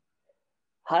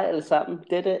Hej alle sammen,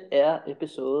 dette er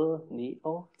episode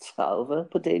 39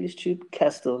 på Danish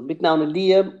Tubecastet. Mit navn er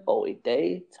Liam, og i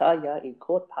dag tager jeg en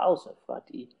kort pause fra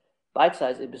de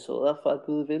bite-size episoder for at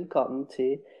byde velkommen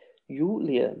til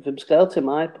Julia, hvem skrev til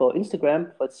mig på Instagram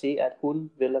for at sige, at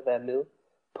hun ville være med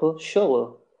på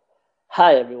showet.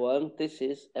 Hi everyone, this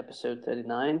is episode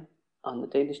 39 on the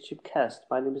Danish Tubecast.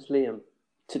 My name is Liam.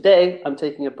 Today I'm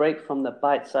taking a break from the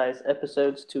bite-size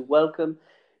episodes to welcome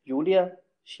Julia.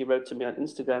 She wrote to me on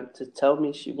Instagram to tell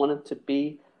me she wanted to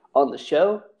be on the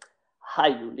show. Hej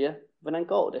Julia, hvordan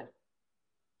går det?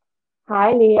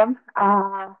 Hej Liam.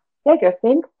 Det går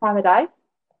fint. Hvad med dig?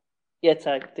 Ja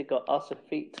tak, det går også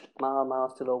fint. Meget,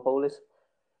 meget stille og roligt.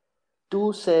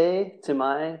 Du sagde til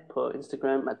mig på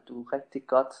Instagram, at du rigtig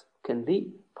godt kan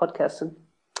lide podcasten.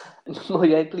 Må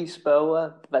jeg ikke lige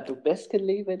spørge, hvad du bedst kan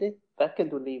lide ved det? Hvad kan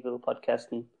du lide ved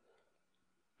podcasten?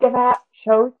 Det var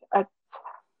sjovt at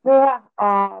høre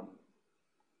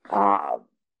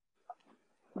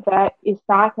hvad I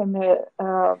snakker med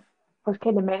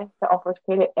forskellige mennesker om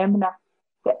forskellige emner.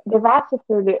 Det var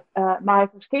selvfølgelig meget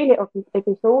forskellige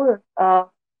episoder,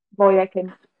 hvor jeg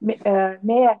kan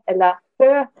mere eller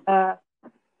høre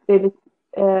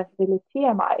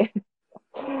relatere mig.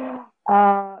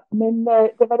 Men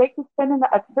det var rigtig spændende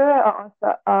at høre og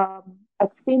også at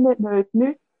finde noget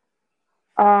nyt.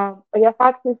 Og jeg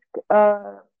faktisk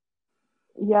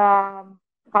jeg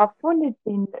har fundet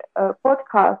din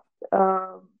podcast.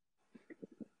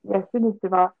 Jeg synes,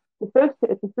 det var det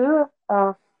første episode,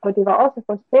 og det var også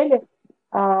forskelligt.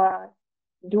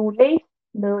 Du læste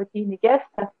med dine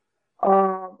gæster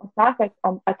og snakket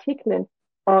om artiklen,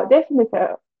 og det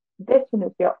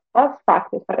synes jeg også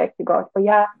faktisk var rigtig godt. Og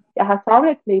jeg har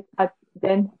savnet lidt, at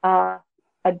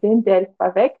den del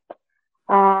var væk.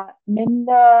 Men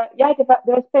det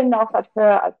var spændende også at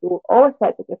høre, at du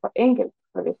oversatte det på engelsk,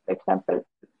 for hvis for eksempel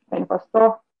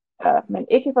man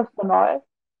ikke forstår noget,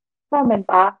 så man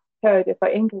bare hører det på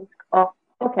engelsk, og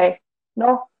okay,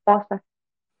 også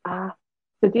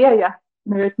studerer jeg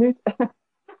noget nyt.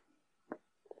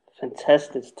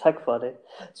 Fantastic, tak for det.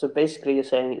 So basically you're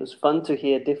saying it was fun to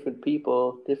hear different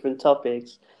people, different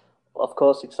topics. Of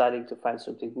course exciting to find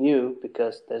something new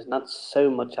because there's not so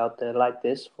much out there like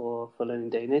this for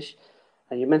learning Danish.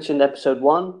 And you mentioned episode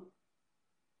 1,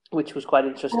 which was quite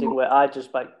interesting, where I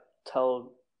just told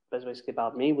basically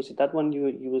about me. Was it that one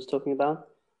you was talking about?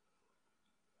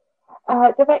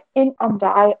 Det var en om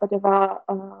dig, og det var,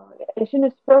 jeg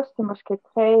synes første måske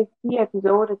 3-4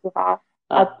 episoder, det var,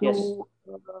 at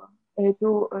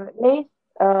du læste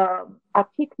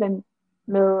artiklen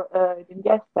med din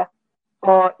gæster,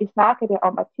 og I snakkede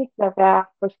om artikler, hver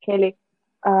forskellige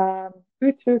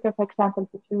udtrykker for eksempel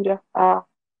betyder.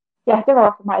 Ja, det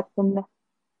var også meget spændende.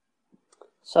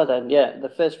 So then, yeah, the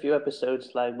first few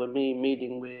episodes were me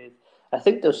meeting with, I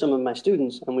think there were some of my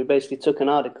students, and we basically took an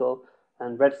article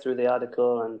and read through the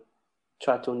article and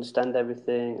tried to understand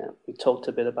everything, and we talked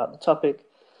a bit about the topic.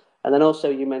 And then also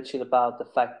you mentioned about the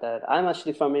fact that I'm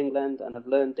actually from England and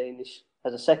I've learned Danish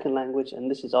as a second language, and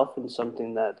this is often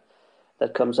something that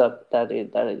comes up, that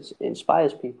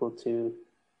inspires people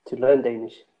to learn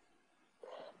Danish.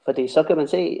 Fordi så kan man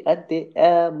se, at det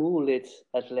er muligt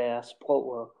at lære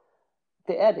sproget.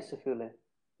 Det er det selvfølgelig.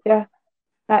 Ja,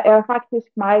 jeg er faktisk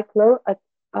meget glad at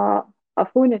have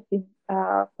fundet din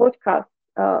podcast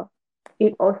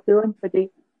et år siden, fordi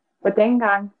for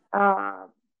dengang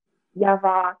jeg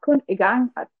var kun i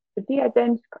gang at studere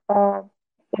dansk, og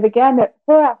jeg vil gerne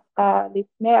høre lidt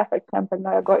mere, for eksempel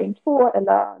når jeg går en tur,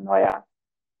 eller når jeg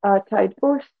tager et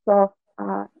bus, så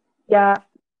jeg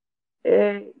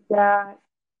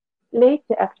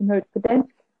ledte efter noget på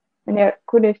dansk, men jeg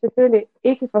kunne selvfølgelig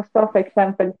ikke forstå for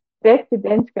eksempel rigtig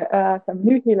dansk som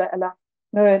nyheder, eller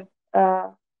noget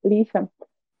ligesom.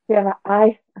 Så jeg var,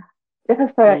 det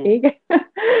forstår jeg ikke.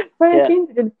 Så jeg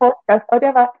kendte den podcast, og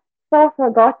det var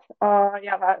så godt, og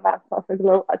jeg var så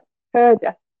glad at høre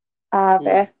det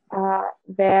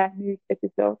hver ny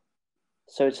episode.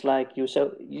 So it's like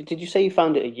did you say you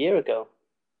found it a year ago?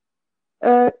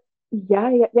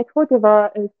 Jeg tror det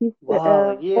var sidste. Wow,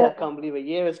 a year! I can't believe a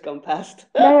year has gone past.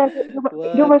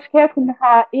 Du måske kunne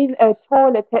have en 2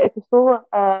 eller 3 episoder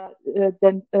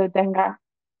dengang.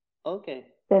 Okay.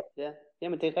 Yeah.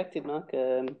 Jamen det er rigtigt nok.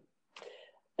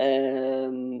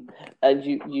 And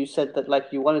you said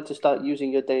that you wanted to start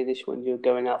using your Danish when you're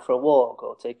going out for a walk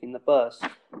or taking the bus,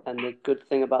 and the good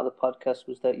thing about the podcast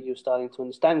was that you're starting to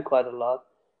understand quite a lot,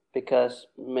 because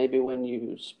maybe when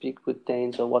you speak with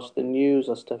Danes or watch the news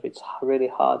or stuff, it's really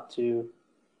hard to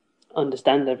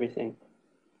understand everything.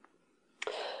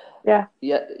 Ja.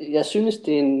 Jeg synes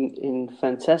det er en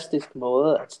fantastisk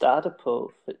måde at starte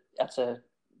på. Altså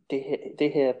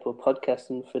det her på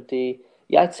podcasten, fordi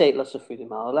jeg taler selvfølgelig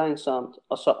meget langsomt,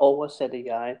 og så oversætter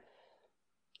jeg,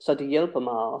 så det hjælper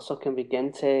mig, og så kan vi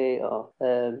gentage.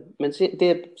 Men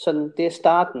det er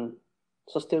starten.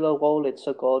 Så stille og roligt,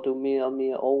 så går du mere og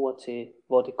mere over til,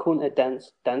 hvor det kun er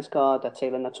danskere, der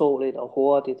taler naturligt og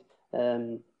hurtigt.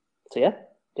 Så ja,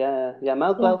 jeg er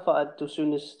meget glad for, at du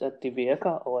synes, at det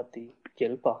virker, og at det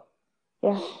hjælper.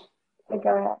 Ja, det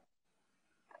gør jeg.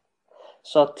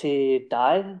 Så til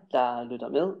dig, der lytter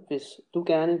med, hvis du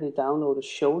gerne vil downloade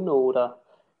shownoter,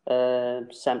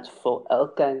 samt få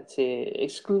adgang til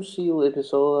eksklusive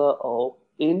episoder og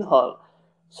indhold,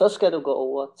 så skal du gå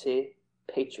over til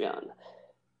Patreon.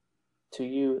 To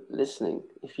you listening,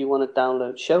 if you want to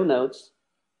download show notes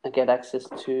and get access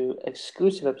to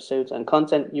exclusive episodes and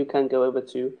content, you can go over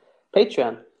to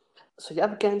Patreon. Så jeg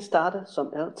vil gerne starte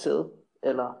som altid,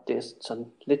 eller det er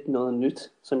sådan lidt noget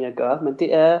nyt, som jeg gør, men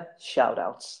det er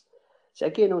shoutouts. Så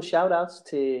jeg giver nogle shoutouts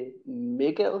til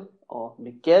Miguel og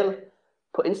Miguel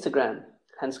på Instagram.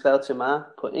 Han skrev til mig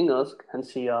på engelsk. Han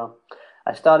siger,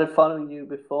 I started following you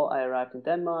before I arrived in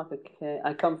Denmark.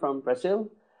 I come from Brazil,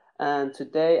 and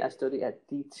today I study at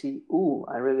DTU.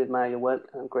 I really admire your work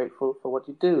and I'm grateful for what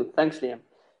you do. Thanks, Liam.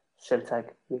 Selv tak,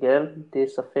 Miguel. Det er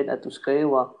så fedt, at du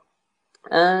skriver.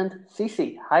 And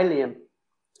Cici, hi Liam.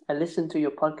 I listen to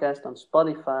your podcast on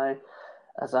Spotify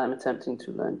as I'm attempting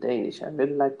to learn Danish. I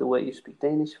really like the way you speak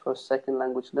Danish for second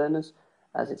language learners,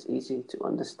 as it's easy to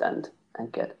understand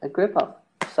and get a grip of.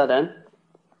 Sådan.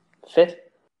 Fedt.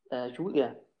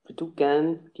 Julia, vil du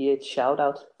gerne give et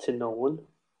shout-out til nogen?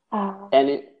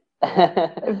 Any?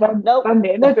 Hvad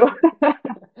mener du?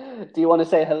 Do you want to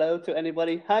say hello to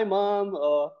anybody? Hi, Mom,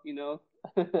 or,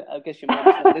 I guess your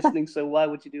mom's not listening, so why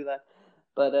would you do that?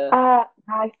 But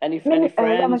any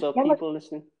friends or people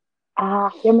listening?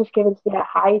 Jeg måske vil sige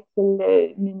hej til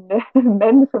min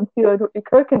mand, som sidder i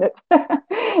køkkenet,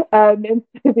 mens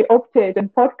vi optager den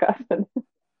podcasten.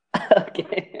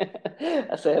 Okay.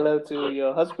 I say hello to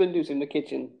your husband who's in the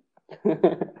kitchen.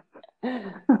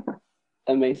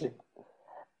 Amazing.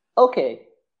 Okay,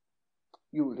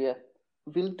 Julia,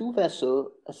 vil du være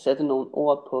sød at sætte nogle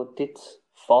ord på dit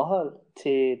forhold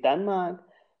til Danmark,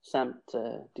 samt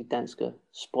det danske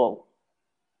sprog?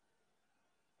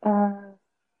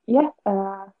 Ja,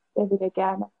 det vil jeg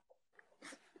gerne.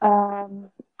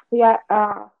 Jeg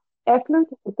er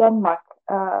flyttet til Danmark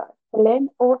for længe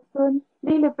år siden.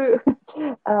 Lille by.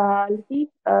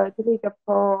 Det ligger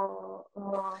på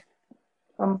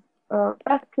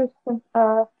vestkysten,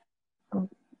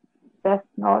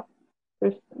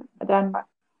 vest-nordkysten af Danmark.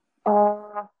 Og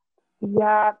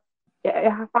jeg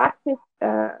har faktisk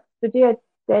studeret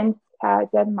dansk her i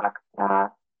Danmark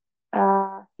fra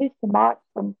sidste marts,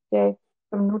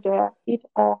 som nu det er 1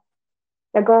 år.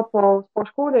 Jeg går på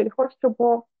sprogskole i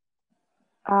Holstebro.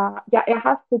 Jeg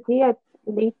har studeret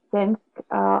lidt dansk,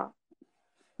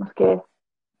 måske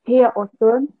 4 år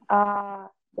siden,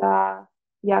 da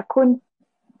jeg kun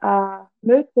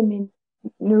mødte min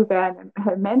nuværende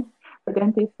mand på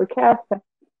den tidspunkt kæreste.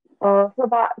 Og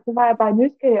så var jeg bare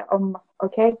nysgerrig om,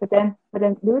 okay,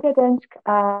 hvordan lyder dansk,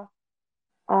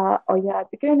 og jeg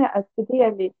begynder at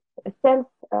studere lidt selv,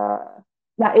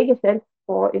 ikke selv,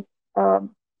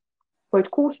 på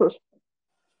et kursus.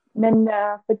 Men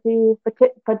fordi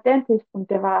på den tidspunkt,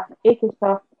 det var ikke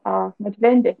så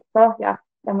nødvendigt, så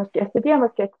jeg studerer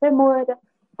måske 3 måneder,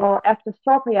 og efter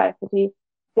stopper jeg, fordi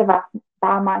det var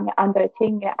bare mange andre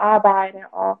ting, arbejde,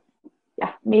 og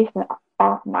mest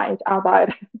bare meget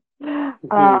arbejde.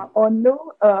 Og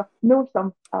nu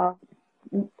som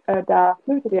der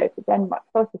flyttede jeg til Danmark,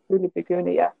 så selvfølgelig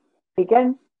begyndte jeg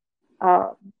igen.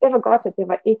 Det var godt, at det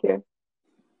var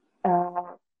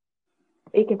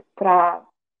ikke fra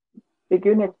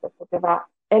begyndelse, så det var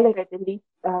allerede lidt,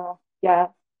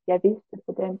 jeg vidste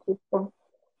på den tidspunkt.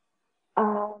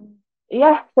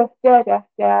 Så der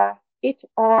er 1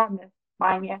 år med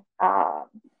mange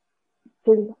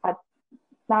til at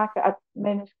snakke, at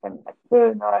mennesker at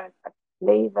føle og at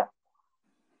leve.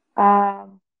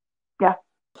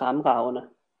 Fremragende.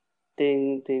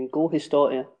 Det er en god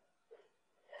historie.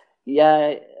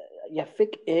 Jeg fik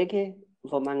ikke,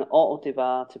 hvor mange år det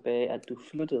var tilbage, at du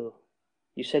flyttede.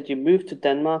 You said you moved to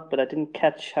Denmark, but I didn't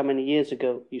catch how many years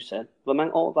ago you said. Hvor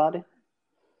mange år var det?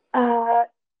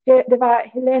 Det var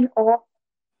 1,5 år.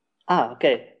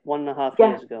 Okay. 1.5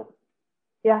 years ago.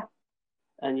 Yeah.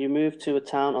 And you moved to a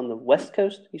town on the west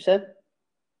coast, you said?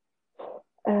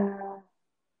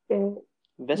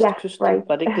 Vestkysten, right.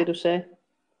 Var det ikke det, du sagde?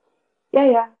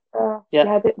 Ja. Det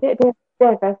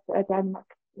er vest af Danmark.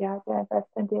 Ja, det er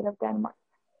vest en del af Danmark.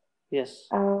 Yes.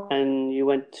 And you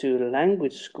went to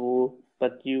language school,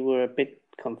 but you were a bit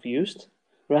confused,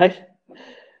 right?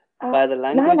 By the Nej,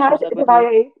 language, nej, was that det what you var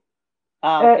mean? jeg ikke.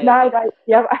 Okay, Nej, okay. nej,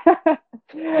 jeg var...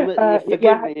 You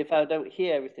forgive jeg, me if I don't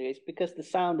hear everything. It's because the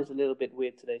sound is a little bit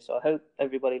weird today, so I hope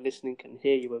everybody listening can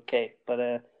hear you okay. But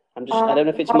I don't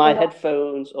know if it's my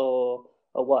headphones or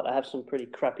what. I have some pretty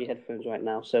crappy headphones right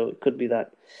now, so it could be that.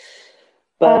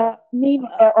 But mine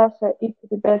er også ikke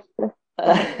det bedste.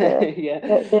 yeah.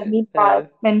 Det er min fejl.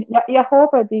 Men jeg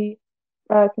håber, de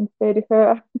kan stadig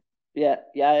høre. Ja,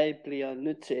 jeg bliver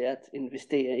nødt til at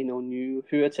investere i nogle nye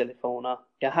høretelefoner.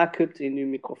 Jeg har købt en ny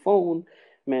mikrofon,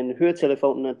 men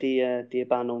høretelefonerne, det er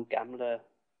bare nogle gamle.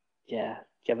 Ja,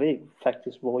 jeg ved ikke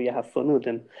faktisk, hvor jeg har fundet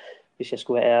dem, hvis jeg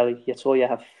skulle være ærlig. Jeg tror, jeg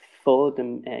har fået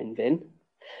dem af en ven.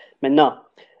 Men no,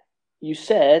 you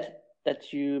said that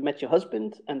you met your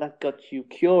husband, and that got you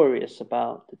curious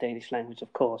about the Danish language, of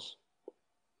course.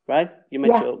 Right? You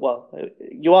met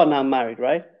you are now married,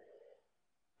 right?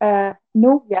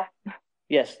 Nu, ja.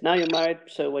 Yes, now you're married,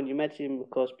 so when you met him, of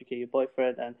course, became your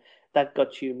boyfriend, and that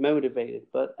got you motivated.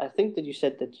 But I think that you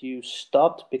said that you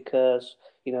stopped because,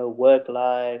 work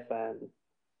life and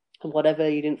whatever,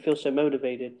 you didn't feel so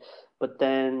motivated. But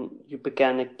then you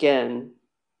began again.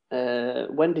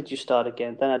 When did you start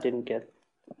again? Then I didn't get.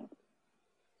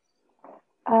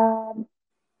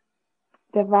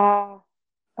 Det var...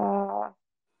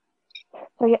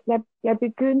 Så jeg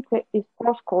begyndte i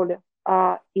sportsskole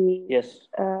i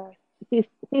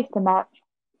sidste marts.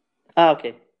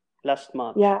 Okay. Last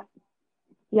March.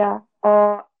 Ja.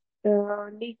 Og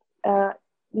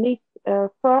lidt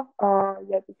før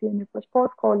jeg begyndte på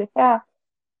sportsskole her,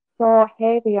 så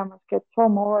havde jeg måske 2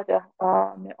 måneder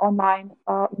med online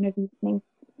undervisning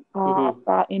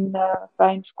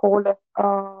fra en skole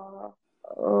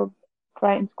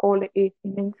fra en skole i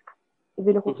Minsk.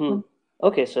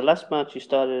 Okay, so last March you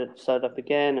started up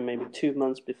again, and maybe 2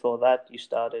 months before that you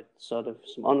started sort of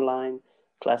some online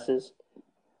classes.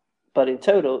 But in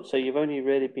total, so you've only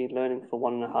really been learning for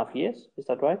 1.5 years, is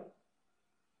that right?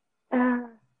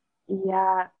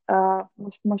 Ja,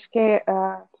 måske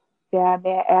det er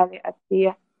mere ærligt at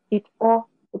sige 1 år,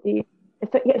 fordi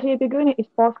så jeg begyndte i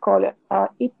sportsskole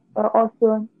 1 år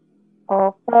siden,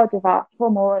 og før det var 2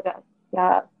 måneder,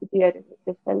 jeg studerede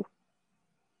det selv.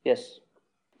 Yes.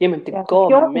 Jamen, det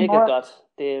går mega godt.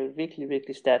 Det er virkelig,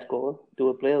 virkelig stærkt gået. Du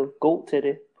er blevet god til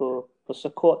det på så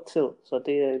kort tid, så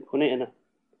det er imponerende.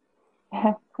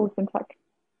 Ja, tusind tak.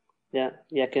 Ja,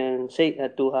 jeg kan se,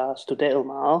 at du har studeret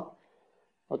meget,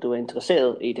 og du er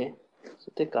interesseret i det,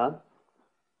 så det er godt.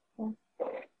 Ja.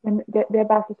 Men det er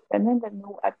bare så spændende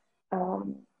nu, at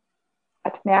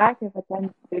mærke,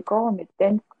 hvordan det går med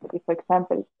dansk, fordi for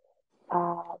eksempel,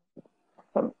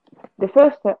 som det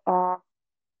første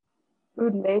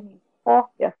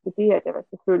udlægningsår, jeg studerede, det var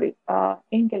selvfølgelig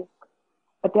engelsk,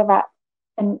 og det var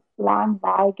en lang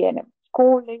vej gennem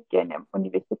skole, gennem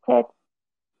universitet,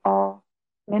 og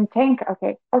man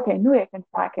tænker, okay, nu jeg kan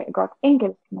snakke godt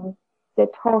engelsk, men det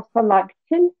tog så lang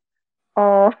tid,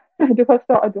 og du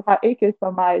forstår, at du har ikke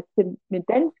så meget til med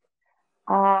dansk.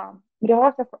 Men det er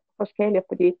også forskelligt,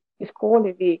 fordi i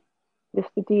skole vi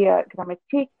studerer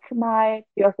grammatik meget,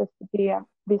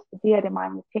 vi studerer det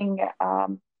mange ting,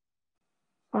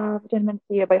 hvordan man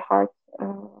siger by heart.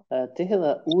 Det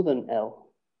hedder udenad.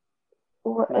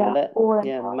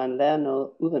 Man lærer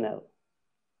noget udenad.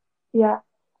 Ja,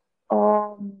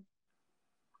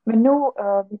 men nu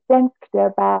i dansk, det er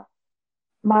bare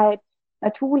meget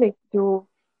naturligt, du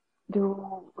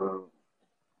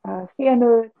ser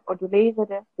noget, og du læser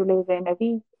det, du læser en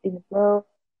avis, en blad,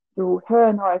 du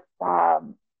hører noget fra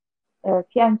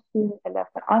fjernsyn, eller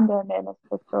fra andre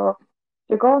mennesker, så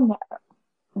det går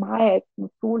meget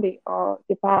naturligt, og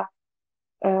det bare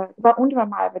undrer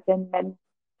mig, hvordan man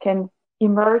kan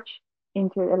emerge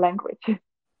into a language.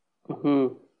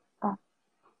 Mm-hmm.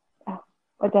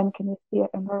 Hvordan kan jeg sige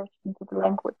emerge into the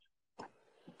language?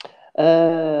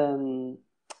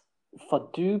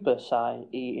 Fordybe sig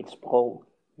i et sprog,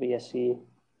 vil jeg sige.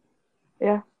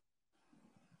 Ja.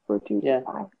 Fordybe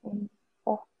sig i et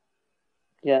sprog.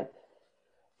 Ja,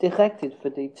 det er rigtigt,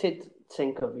 fordi tit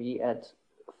tænker vi, at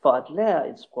for at lære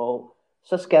et sprog,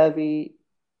 så skal vi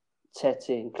tage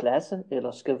til en klasse,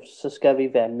 eller så skal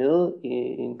vi være med i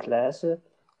en klasse,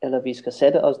 eller vi skal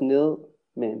sætte os ned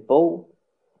med en bog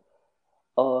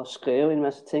og skrive en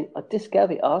masse ting, og det skal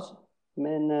vi også.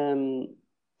 Men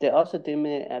det er også det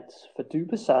med at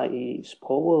fordybe sig i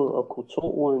sproget og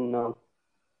kulturen,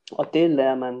 og det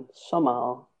lærer man så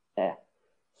meget af,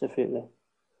 selvfølgelig.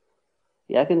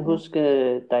 Jeg kan huske,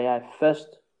 da jeg først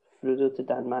flyttede til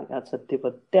Danmark, altså det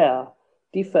var der,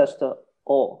 de første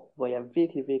år, hvor jeg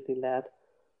virkelig, virkelig lærte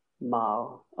meget.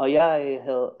 Og jeg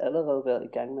havde allerede været i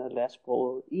gang med at lære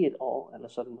sproget i 1 år, eller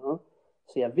sådan noget.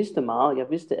 Så jeg vidste meget. Jeg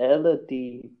vidste alle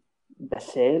de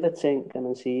basale ting, kan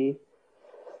man sige.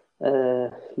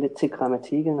 Lidt til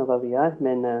grammatikken og hvad ved jeg,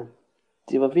 men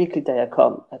det var virkelig, da jeg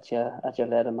kom, at jeg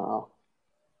lærte meget.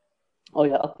 Og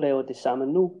jeg oplever det samme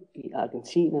nu i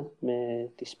Argentina med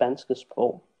det spanske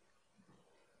sprog.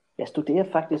 Jeg studerer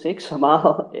faktisk ikke så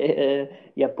meget.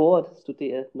 Jeg burde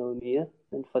studere noget mere,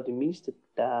 men for det meste,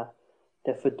 der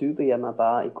fordyber jeg mig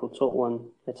bare i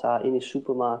kulturen. Jeg tager ind i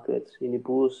supermarkedet, ind i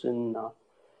bussen, og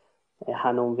jeg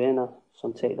har nogle venner,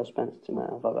 som taler spansk til mig.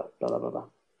 Blablabla.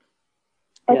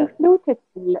 Er du flyttet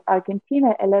til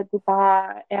Argentina, eller du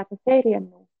bare er på ferien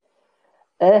nu?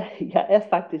 Jeg er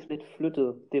faktisk lidt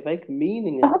flyttet. Det var ikke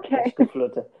meningen, at jeg skulle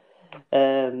flytte.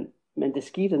 Men det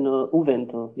skete noget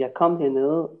uventet. Jeg kom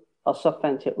hernede, og så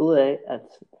fandt jeg ud af,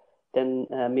 at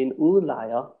min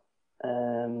udlejer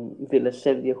ville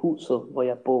sælge huset, hvor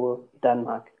jeg boede i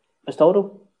Danmark. Forstår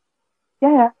du?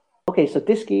 Ja. Okay, så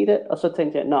det skete, og så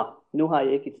tænkte jeg, nu har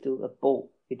jeg ikke et sted at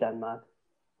bo i Danmark.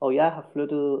 Og jeg har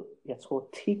flyttet, jeg tror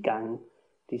 10 gange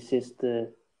de sidste,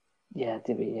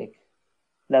 det ved jeg ikke.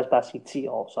 Lad os bare sige 10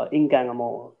 år, så en gang om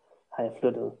året har jeg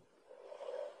flyttet.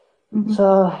 Mm-hmm.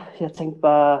 Så jeg tænkte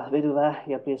bare, ved du hvad,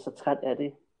 jeg bliver så træt af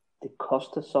det. Det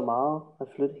koster så meget at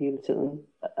flytte hele tiden.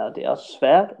 Og det er også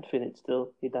svært at finde et sted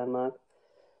i Danmark.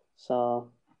 Så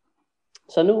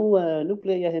nu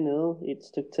bliver jeg hernede i et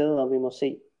stykke tid, og vi må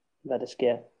se, hvad der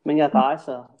sker. Men jeg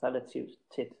rejser relativt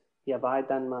tæt. Jeg var i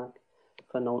Danmark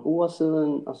for nogle uger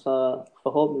siden, og så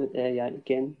forhåbentlig er jeg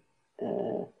igen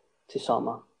til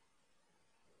sommer.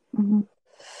 Mm-hmm.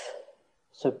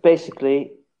 So basically,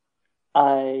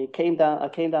 I came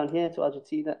down here to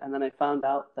Argentina, and then I found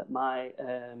out that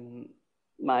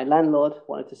my landlord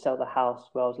wanted to sell the house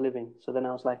where I was living. So then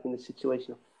I was like in the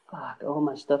situation of, fuck, all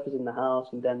my stuff is in the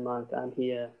house in Denmark. I'm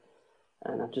here,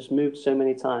 and I've just moved so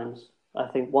many times. I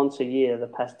think once a year, the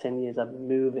past 10 years, I've been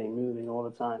moving all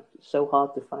the time. It's so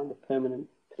hard to find a permanent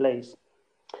place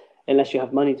unless you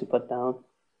have money to put down.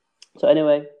 So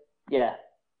anyway,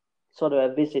 sort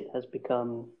of a visit has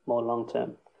become more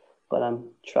long-term, but I'm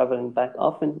traveling back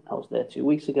often. I was there 2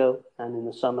 weeks ago, and in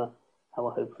the summer, I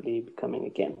will hopefully be coming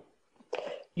again.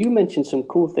 You mentioned some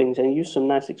cool things and used some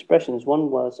nice expressions. One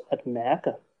was at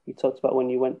mærke. You talked about when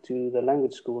you went to the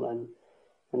language school and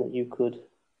that you could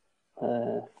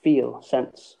feel,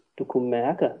 sense. Du kunne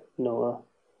mærke noget.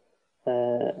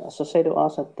 Og så sagde du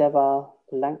også, at der var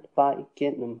langt vej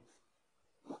igennem.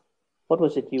 What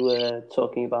was it you were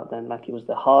talking about then? Like it was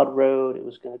the hard road, it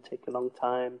was going to take a long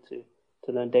time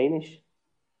to learn Danish?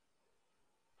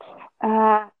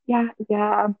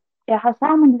 Jeg har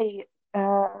sammenlignet,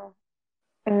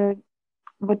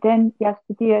 hvordan jeg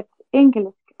studerer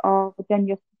engelsk, og hvordan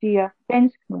jeg studerer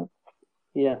dansk nu.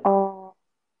 Yeah. Og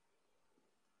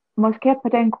måske på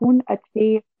den grund, at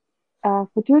det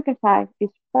fordyrker sig i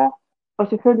sprog, og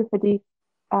selvfølgelig fordi,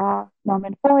 når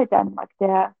man får i Danmark, det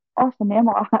er også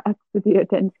nemmere at studere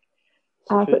dansk.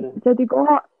 Så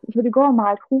det går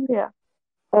meget hurtigere.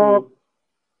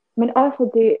 Men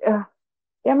også det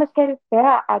er måske lidt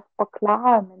svært at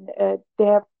forklare, men det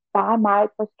er bare meget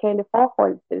forskellige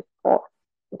forhold til sprog.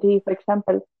 Fordi for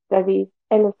eksempel, da vi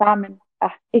alle sammen,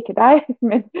 ikke dig,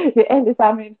 men vi alle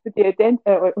sammen studerer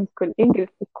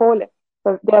engelsk i skole, så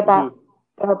det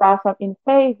var bare som en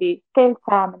fag, vi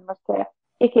deltager, men måske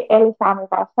ikke alle sammen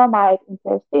var så meget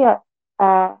interesseret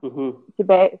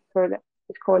tilbage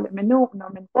i skole. Men nu, når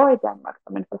man bor i Danmark,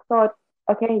 så man forstår, at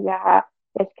okay, jeg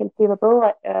skal skrive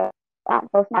både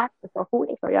for at snakke så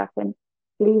hurtigt, så jeg kan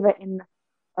blive en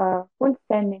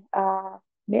fuldstændig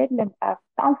medlem af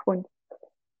samfundet.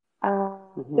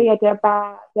 Så ja, det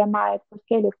er meget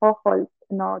forskellige forhold,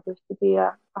 når du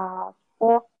studerer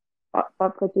sprog,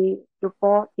 og fordi du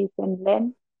bor i den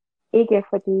land, ikke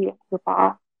fordi du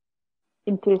bare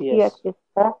interesseret i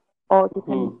sprog, og du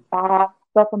kan bare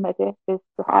stoppe med det, hvis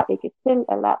du har ikke til,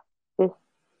 eller hvis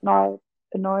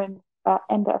nogen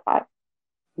ændrer sig.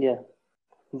 Ja.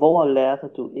 Hvor lærte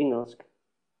du engelsk?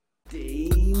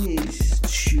 Danish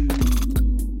Tube.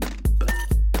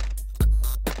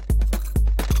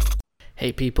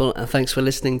 Hey people, and thanks for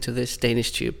listening to this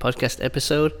Danish Tube podcast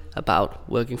episode about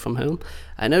working from home.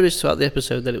 I noticed throughout the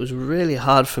episode that it was really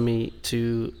hard for me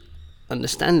to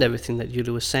understand everything that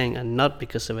Julie was saying, and not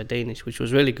because of her Danish, which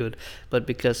was really good, but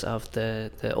because of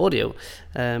the audio.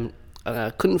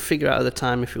 I couldn't figure out at the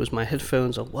time if it was my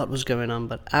headphones or what was going on,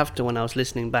 but after, when I was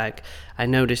listening back, I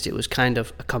noticed it was kind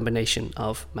of a combination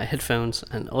of my headphones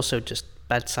and also just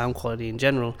bad sound quality in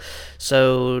general.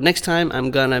 So next time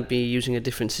I'm gonna be using a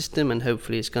different system, and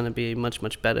hopefully it's gonna be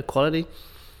much better quality.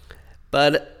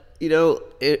 But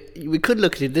we could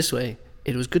look at it this way.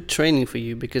 it was good training for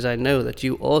you, because I know that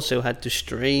you also had to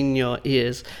strain your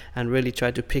ears and really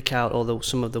try to pick out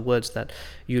some of the words that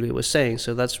Julia was saying.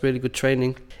 So that's really good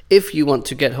training. If you want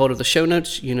to get hold of the show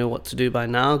notes, you know what to do by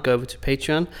now. Go over to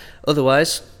Patreon.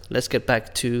 Otherwise, let's get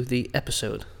back to the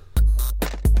episode.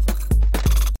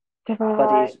 Det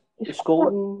var i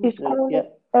skolen?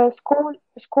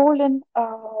 Skolen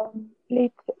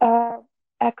lidt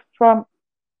ekstra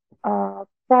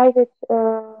private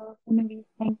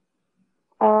undervisning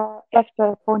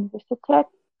efter på universitet,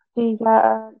 fordi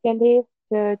jeg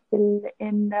læste til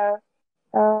en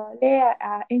lærer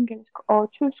af engelsk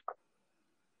og tysk.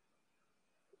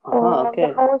 Aha,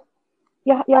 okay.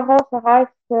 Jeg har også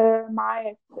rejst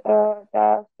meget,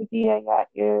 der studerer jeg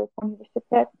på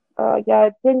universitet, og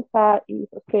jeg deltager i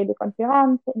forskellige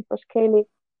konferencer, i forskellige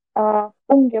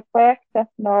unge projekter,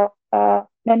 når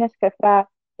mennesker fra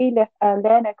hele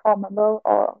landet kommer med,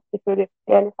 og selvfølgelig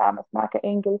alle sammen snakker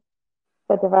engelsk.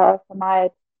 Så det var også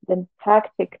meget den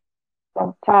taktik,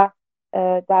 som tager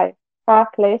dig fra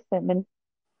klasse, men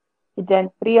i den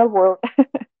real world.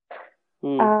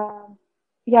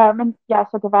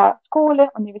 Så det var skole,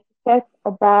 universitet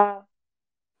og bare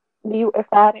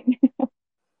liverfaring.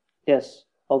 Yes.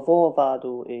 Og hvor var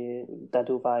du, da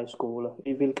du var i skole?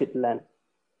 I hvilket land?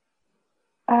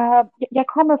 Jeg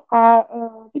kommer fra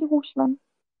Hviderusland.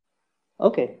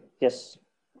 Okay, yes.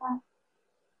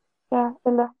 Ja,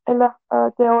 eller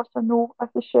det er også nu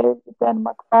officielt i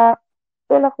Danmark fra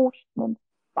Belarus, men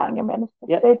mange mennesker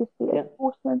stadig siger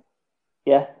Rusland.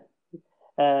 Ja.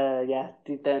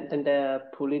 Den der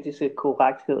politiske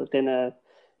korrekthed, den er,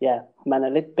 man er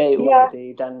lidt bagud det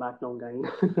i Danmark nogle gange.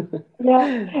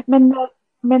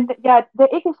 men det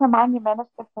er ikke så mange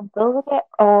mennesker, som ved det,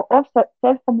 og også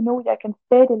selv som nu, jeg kan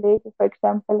stadig læse, for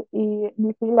eksempel i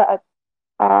nyheder, at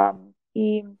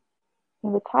i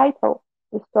the title,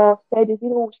 det står stadig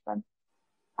Hviderusland.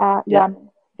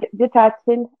 Det tager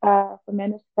til for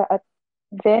mennesker at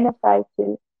vende sig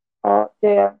til, og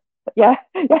det jeg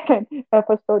kan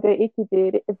forstå, det ikke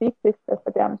det vigtigste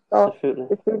for dem, så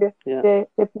selvfølgelig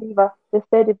det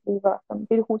stadig bliver som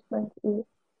Hviderusland i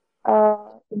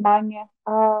mange.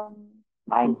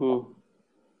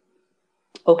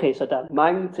 Okay, så der er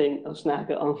mange ting at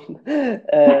snakke om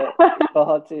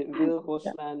forhold til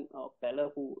Hviderusland og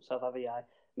Belarus og hvad ved jeg.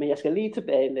 Men jeg skal lige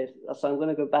tilbage lidt, so I'm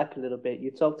going to go back a little bit.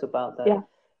 You talked about that.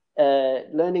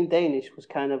 Learning Danish was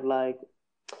kind of like,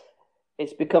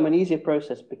 it's become an easier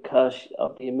process because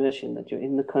of the immersion that you're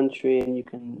in the country and you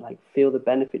can like feel the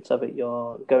benefits of it.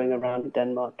 You're going around in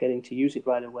Denmark, getting to use it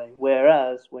right away.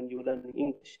 Whereas when you were learning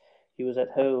English, you was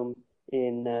at home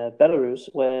in Belarus,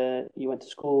 where you went to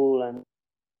school and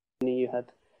you had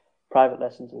private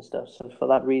lessons and stuff. So for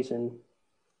that reason,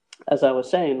 as I was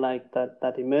saying, like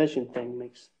that immersion thing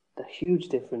makes a huge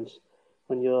difference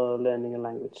when you're learning a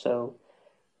language. So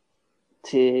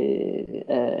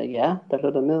der lytter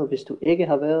der med. Hvis du ikke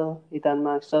har været i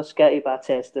Danmark, så skal I bare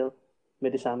tage afsted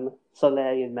med det samme. Så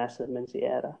lærer I en masse, mens I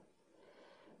er der.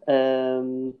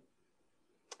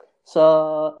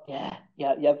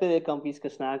 Jeg ved ikke, om vi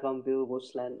skal snakke om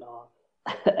Hviderusland og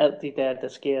alt det der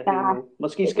sker lige nu.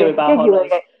 Måske skal vi bare holde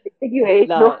os. Det giver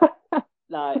ikke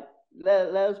Nej.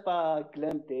 Lad os bare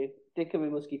glemme det. Det kan vi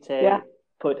måske tage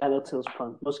på et andet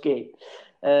tidspunkt. Måske.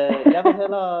 Jeg vil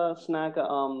hellere snakke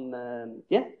om,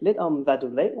 lidt om, hvad du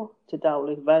laver til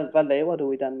daglig. Hvad laver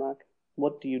du i Danmark?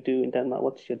 What do you do in Denmark?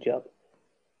 What's your job?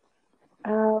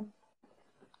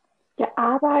 Jeg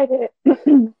arbejder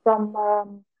som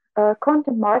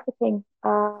content marketing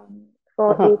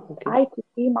for et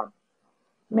IT-firma.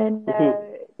 Men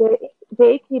det er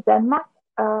ikke i Danmark.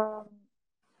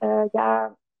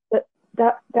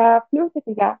 Der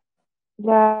flyttede jeg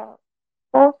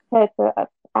fortsatte at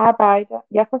arbejde.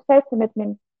 Jeg fortsatte med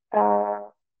min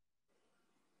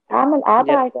gammel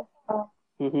arbejde.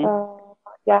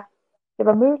 Det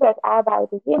var muligt at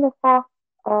arbejde hjemmefra,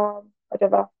 og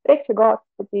det var rigtig godt,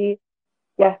 fordi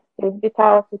det tager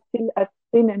også til at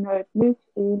finde noget nyt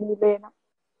i nye venner.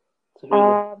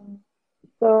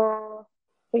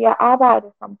 Så jeg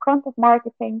arbejder som content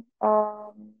marketing,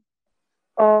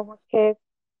 og måske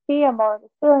 4 måneder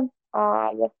siden,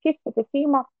 og jeg skiftede til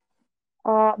firma.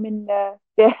 Men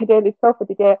det er lidt så,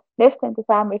 fordi det er næsten det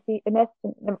samme,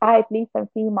 næsten meget ligesom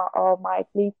firma og meget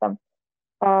ligesom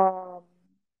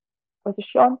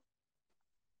position.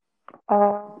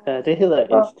 Det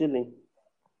hedder indstilling.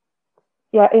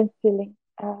 Ja, indstilling.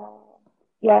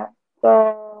 Så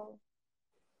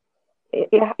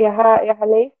jeg har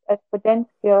læst, at på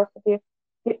dansk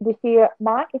det siger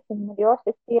marketing, men det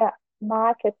også siger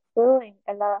markedsføring,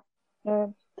 eller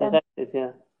det er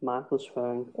rigtigt,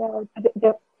 markedsføring.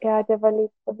 Ja, det var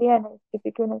lidt forvirrende i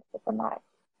begyndelsen for mig.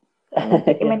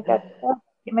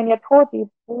 Ja, Men jeg tror,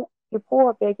 de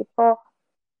bruger begge to,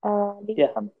 ja,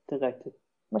 ligesom det er rigtigt.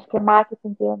 måske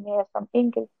marketing, det er mere som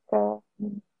engelsk,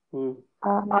 men Mm,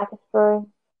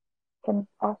 markedsføring kan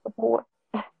også bruge.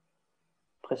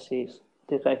 præcis.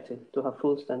 Det er rigtigt. Du har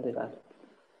fuldstændig ret.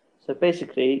 So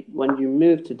basically, when you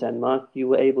moved to Denmark, you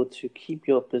were able to keep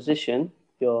your position,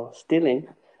 your stilling,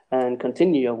 and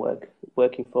continue your work,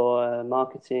 working for a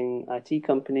marketing IT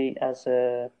company as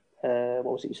what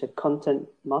was it you said, content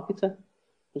marketer?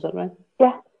 Is that right?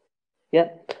 Ja, Yeah.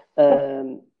 ja,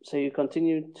 So you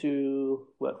continued to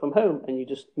work from home, and you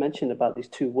just mentioned about these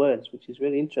two words, which is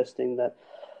really interesting. That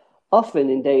often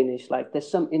in Danish, like there's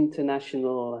some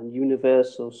international and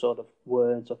universal sort of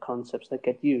words or concepts that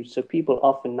get used. So people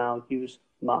often now use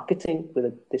marketing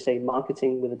they say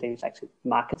marketing with a Danish accent,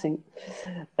 marketing.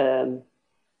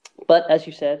 But as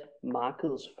you said,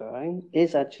 markedsføring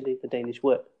is actually the Danish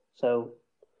word. So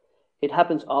it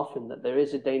happens often that there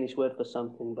is a Danish word for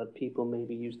something, but people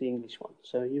maybe use the English one.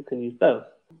 So you can use both.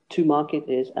 To market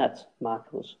is at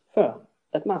markedsfør.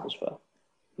 At markedsfør.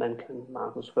 Man kan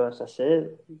markedsføre sig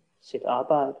selv, sit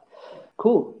arbejde.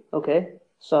 Cool, okay.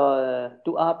 Så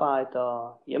du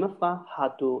arbejder hjemmefra.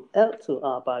 Har du altid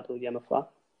arbejdet hjemmefra?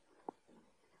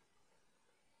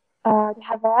 det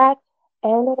har været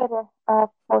allerede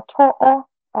for 2 år,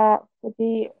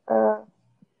 fordi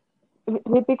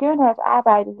vi begynder at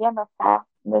arbejde hjemmefra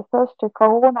med første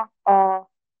corona og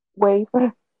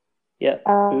wave. Ja,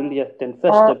 bølge. Den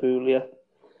første Og bølge.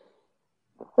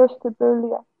 første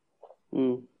bølge.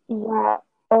 Mm. Ja,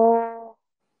 og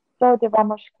så det var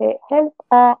måske halvt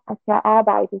år, at jeg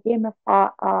arbejdede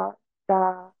hjemmefra, og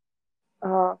der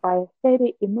var jeg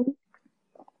stadig i Minsk.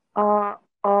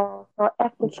 Og så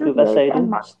efter Undskyld, hvad studiet i sagde du?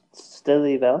 Danmark,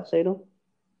 Stadig hvad, sagde du?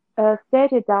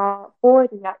 stadig der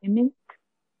boede jeg i Minsk.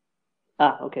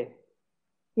 Ah, okay.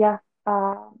 Ja,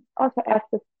 og så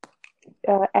efter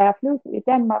er jeg flyttet i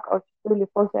Danmark, og selvfølgelig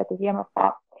fortsatte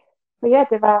hjemmefra. Så ja,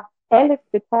 det var alle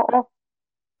det 2 år.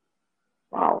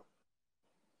 Wow.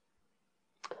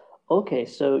 Okay,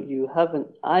 so you haven't,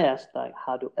 I asked like,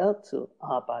 har du altid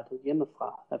arbejdet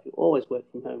hjemmefra? Have you always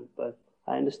worked from home? But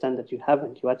I understand that you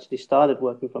haven't. You actually started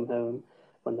working from home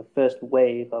when the first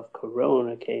wave of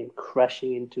Corona came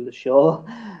crashing into the shore.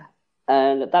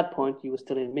 And at that point, you were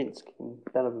still in Minsk, in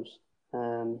Belarus.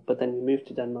 But then you moved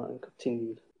to Denmark and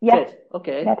continued. Ja, Fedt,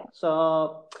 okay. ja. Så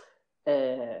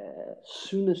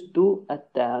synes du,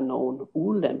 at der er nogle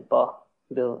ulemper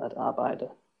ved at arbejde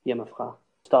hjemmefra?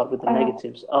 Start with the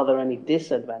negatives. Are there any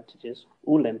disadvantages,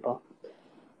 ulemper,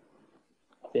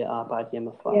 ved at arbejde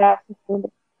hjemmefra? Ja,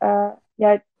 selvfølgelig.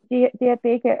 Ja, det er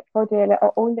begge fordele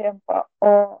og ulemper,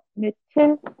 og med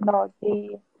til,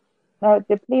 når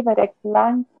det bliver rigtig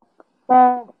langt,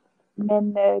 så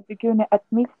man begynder at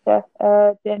miste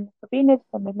den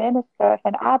forbindelse med mennesker,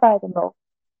 han arbejder med.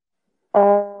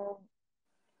 Og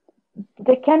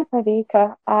det kan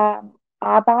påvirke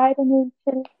arbejdet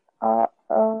til, og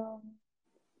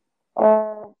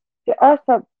det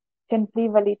også kan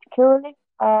blive lidt kedeligt.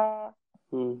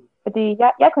 Fordi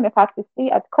jeg kunne faktisk se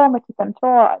at komme til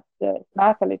kontor, at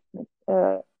snakke lidt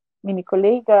med mine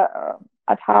kolleger,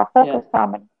 at have fokus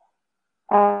sammen.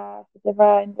 Så det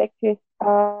var en rigtig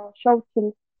sjov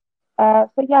til.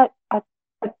 Så ja, at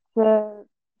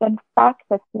den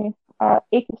faktisk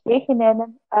ikke se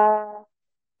hinanden,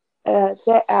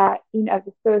 det er en af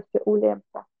de største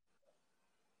ulemper.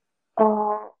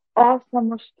 Og også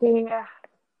måske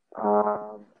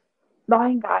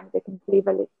nogle gange det kan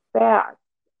blive lidt svært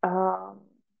at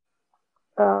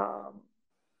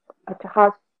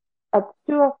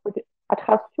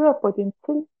have styr på din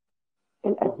tid,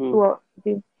 eller at styr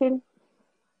din tid.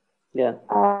 Ja.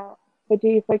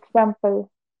 Fordi for eksempel,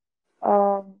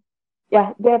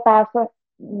 det er bare så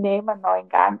nemmere nogle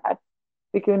gange at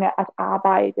begynde at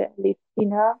arbejde lidt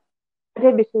senere. Og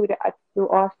det betyder, at du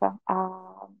også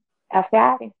er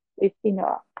færdig lidt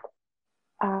senere.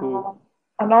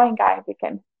 Og nogle gange det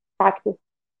kan faktisk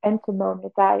ende med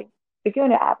dig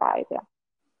begynde at arbejde,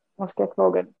 måske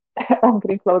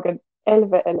omkring klokken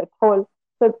 11 eller 12,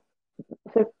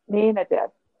 så mener det, at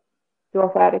du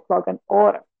er færdig klokken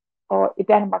 8. Og i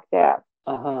Danmark der,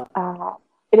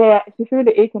 det er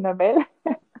selvfølgelig ikke normalt.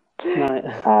 Nej.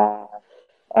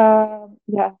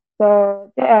 Ja, så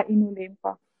det er en ulempe.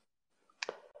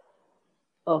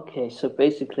 Okay, so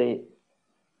basically,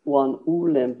 one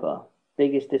ulemper,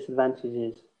 biggest disadvantage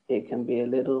is it can be a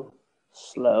little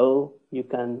slow. You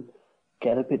can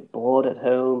get a bit bored at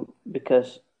home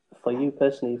because for you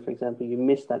personally, for example, you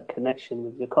miss that connection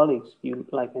with your colleagues. You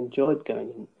like enjoyed going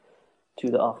in to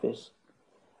the office.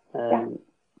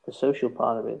 the social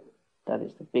part of it. That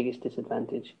is the biggest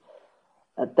disadvantage.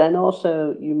 And then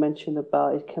also you mentioned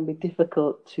about it can be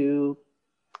difficult to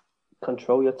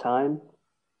control your time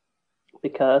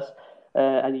because,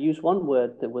 and you used one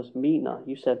word that was mener.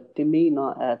 You said det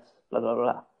mener at blah blah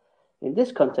blah. In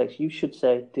this context, you should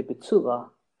say det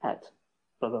betyder at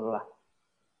blah blah blah.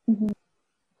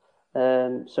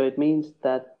 So it means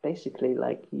that basically,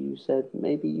 like you said,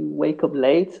 maybe you wake up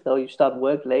late or you start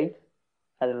work late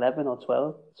at 11 or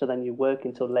 12, so then you work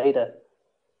until later.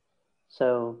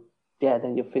 So yeah,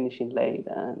 then you're finishing late,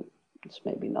 and it's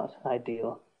maybe not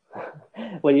ideal.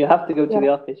 When you have to go to the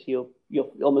office, you're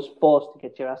almost forced to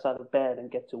get your ass out of bed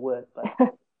and get to work. But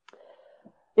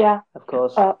of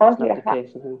course, it's not the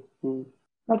case.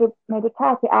 Når du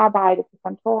tager til arbejde på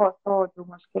kontoret, så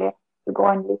du går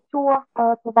en lidt tur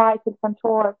på vej til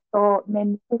kontoret,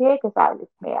 men bevæger sig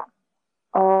lidt mere.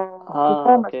 Og du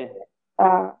får måske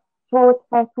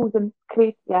 2-3.000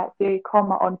 skridt, det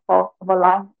kommer an på, hvor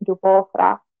langt du bor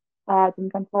fra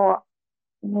din kontor.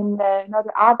 Men når du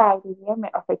arbejder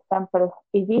hjemme, og for eksempel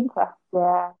i vinter,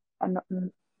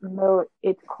 med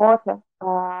et korte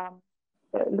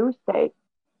lysdag,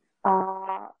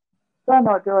 så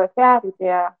når du er færdig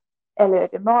der, eller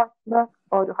det er mørkt,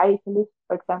 og du har ikke lyst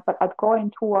for eksempel at gå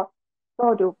en tur,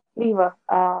 så du bliver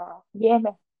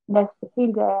hjemme næste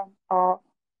hele dagen, og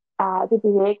det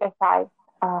bevæger sig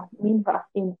mindre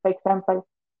end for eksempel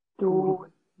du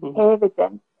hæver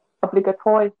den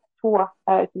obligatoriske tur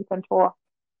til kontor.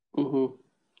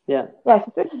 Ja,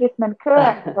 selvfølgelig hvis man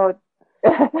kører,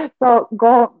 så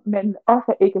går man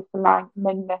også ikke så langt,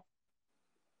 men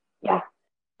jeg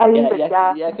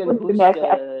kan huske,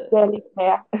 at det er lidt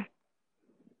mere.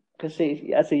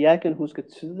 Præcis, altså jeg kan huske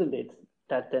tydeligt,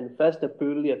 da den første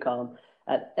bølge kom,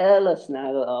 at alle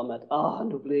snakkede om, at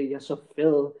nu bliver jeg så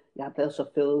fed, jeg er blevet så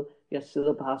fed, jeg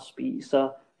sidder bare og spiser,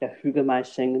 jeg hygger mig i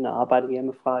sengen og arbejder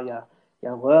hjemmefra,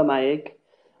 jeg rører mig ikke.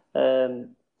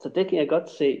 Så det kan jeg godt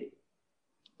se.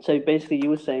 So basically you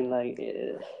were saying like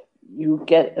you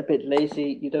get a bit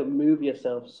lazy, you don't move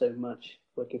yourself so much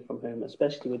working from home,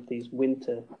 especially with these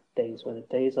winter days when the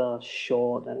days are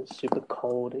short and it's super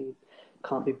cold and you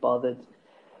can't be bothered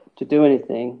to do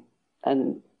anything,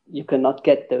 and you cannot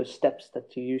get those steps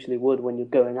that you usually would when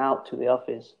you're going out to the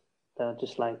office. They're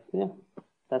just like,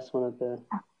 that's one of the...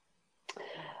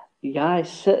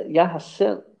 Jeg har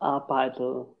selv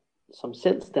arbejdet som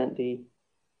selvstændig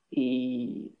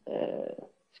i,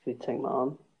 skal vi tænke mig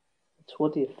om, jeg tror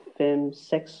det er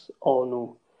 5-6 år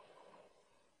nu.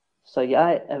 Så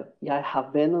jeg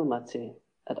har vendet mig til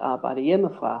at arbejde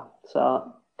hjemmefra. Så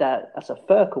altså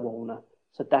før corona.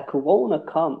 Så da corona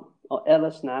kom, og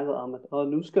alle snakkede om, at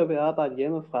nu skal vi arbejde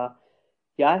hjemmefra,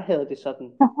 jeg havde det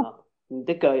sådan,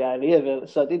 det gør jeg alligevel,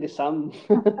 så det er det samme.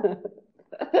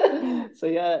 Så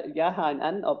jeg har en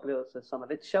anden oplevelse, som er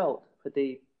lidt sjovt,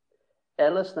 fordi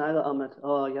alle snakker om, at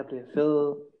jeg bliver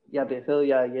fed,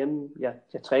 jeg er hjemme, jeg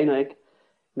træner ikke.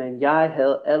 Men jeg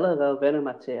havde allerede vendt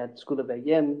mig til at skulle være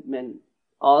hjemme, men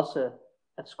også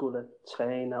at skulle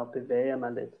træne og bevæge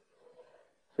mig lidt.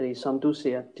 Fordi som du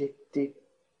siger, det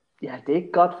er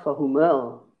ikke godt for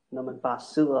humøret, når man bare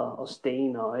sidder og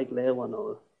stener og ikke laver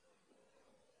noget.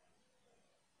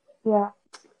 Ja.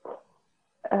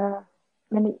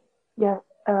 Men jeg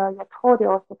tror det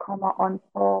også kommer an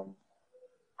på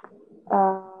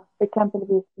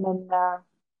eksempelvis man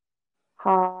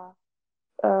har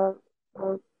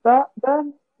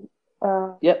børn.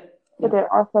 Så det er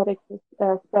også rigtig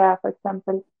svært, for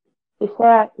eksempel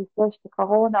især i første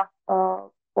corona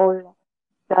og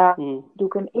der du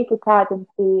kan ikke tage dem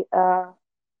til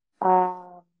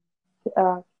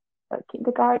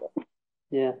kindergarten.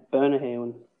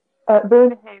 Børnehaven.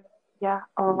 Børnehaven,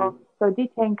 og så de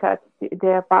tænker, at det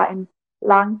er bare en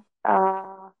lang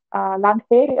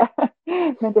ferie,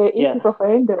 men det er ikke for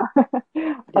forældre.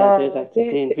 Ja, det er rigtigt.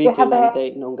 Det er en virkelig lang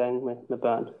dag nogle gange med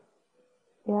børn.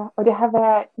 Ja, og det har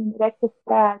været en rigtig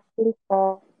svær tid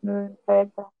for nogle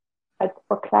forældre at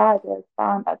forklare deres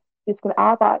barn, at de skal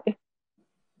arbejde.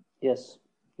 Yes,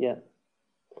 yeah.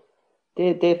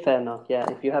 Det er fair enough,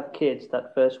 yeah. If you have kids, that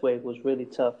first wave was really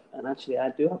tough. And actually,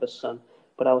 I do have a son,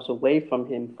 but I was away from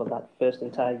him for that first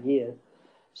entire year.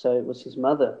 So it was his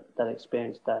mother that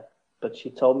experienced that. But she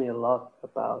told me a lot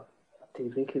about, det er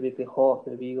virkelig, virkelig hårdt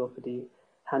med Viggo, fordi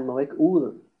han må ikke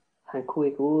ud. Han kunne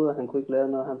ikke ud, og han kunne ikke lave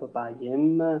noget. Han var bare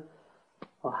hjemme,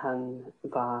 og han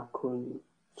var kun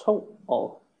 2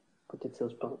 år på det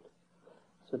tidspunkt.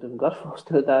 Så du kan godt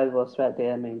forestille dig, hvor svært det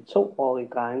er med en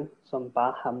 2-årig dreng, som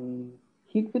bare har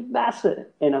helt vildt masse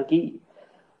energi,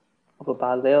 og får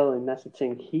bare lavet en masse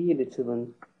ting hele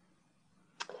tiden.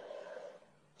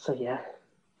 Så ja,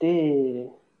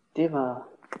 det var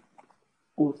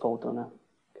udfordrende,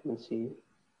 kan man sige.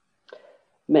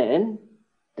 Men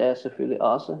der er selvfølgelig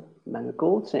også mange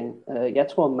gode ting. Jeg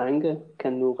tror, mange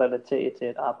kan nu relatere til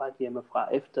at arbejde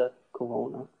hjemmefra efter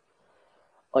corona.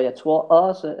 Og jeg tror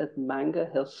også, at mange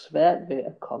har svært ved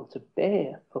at komme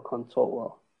tilbage på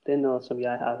kontoret. Det er noget, som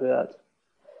jeg har hørt.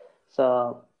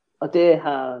 Så, og det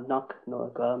har nok noget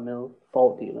at gøre med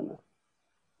fordelene.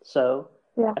 So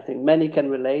I think many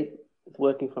can relate with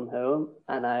working from home,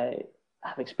 and I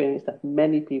have experienced that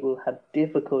many people have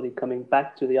difficulty coming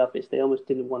back to the office. They almost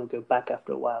didn't want to go back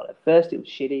after a while. At first it was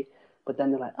shitty, but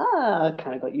then they're like, I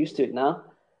kind of got used to it now.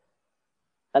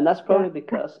 And that's probably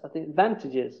because of the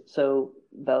advantages. So,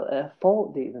 hvad er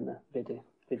fordelene ved det,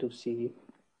 vil du sige?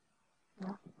 Ja.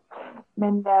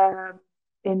 Men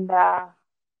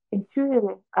en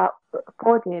tydelig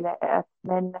fordel er, at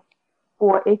man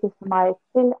bruger ikke så meget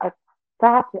til at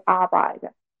starte arbejde.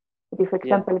 Fordi for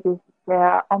eksempel, hvis det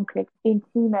er omkring 1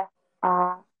 time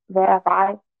hver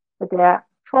vej, så det er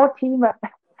 2 timer,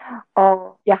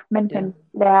 og man kan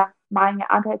lære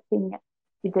mange andre ting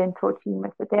i den 2 timer.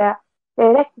 Så det er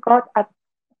rigtig godt at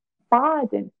spare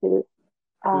den tid.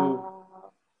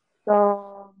 Så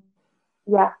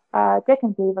det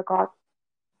kan blive godt.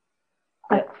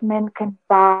 At man kan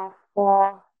bare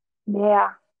få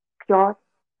mere gjort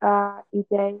i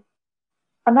dag.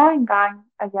 Og nogle gange,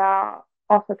 at jeg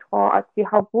også tror, at vi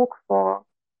har brug for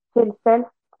til selv,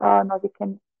 når vi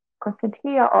kan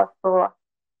koncentrere os på.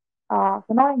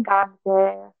 Så nogle gange,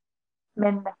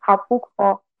 man har brug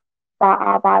for bare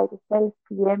arbejde selv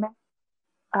hjemme.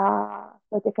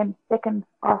 Så det kan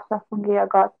også fungere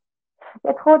godt.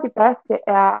 Jeg tror, det bedste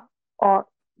er, og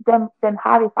den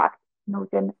har vi faktisk nu,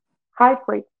 den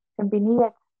hybrid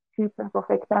kombineret type, hvor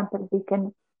for eksempel vi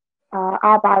kan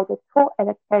arbejde 2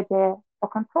 eller 3 dage på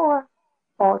kontoret,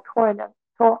 og 2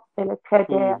 eller 3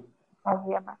 dage fra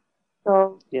hjemme. Så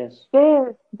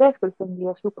det skulle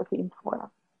fungere super fint, tror jeg.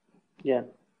 Yeah.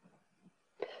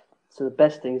 So the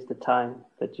best thing is the time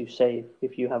that you save.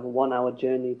 If you have a 1-hour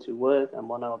journey to work and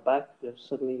 1 hour back,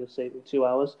 suddenly you're saving 2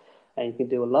 hours, and you can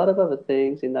do a lot of other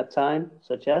things in that time,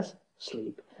 such as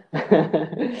sleep,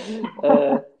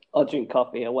 or drink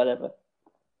coffee or whatever.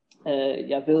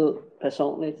 Jeg ved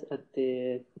personligt, at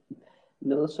det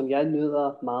noget, som jeg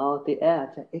nyder meget, det er, at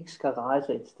jeg ikke skal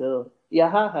rejse et sted.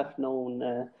 Jeg har haft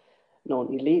nogle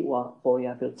elever, hvor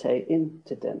jeg vil tage ind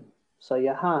til dem. Så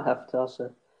jeg har haft også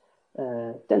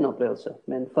den oplevelse.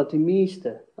 Men for det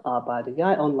meste arbejder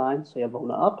jeg online, så jeg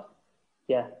vågner op.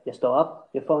 Ja, jeg står op,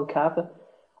 jeg får en kaffe,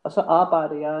 og så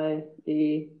arbejder jeg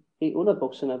i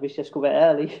underbukserne, hvis jeg skulle være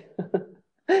ærlig.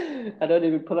 I don't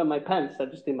even put on my pants, I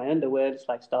just in my underwear,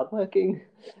 it's like start working.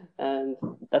 And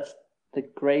that's the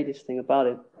greatest thing about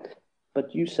it.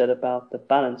 But you said about the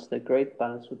balance, the great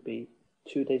balance would be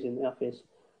 2 days in the office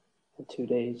and 2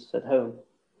 days at home,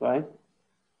 right?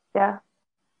 Ja,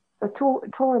 så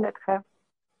 2 eller 3.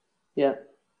 Ja,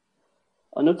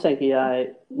 og nu tænker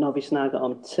jeg, når vi snakker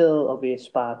om tid, og vi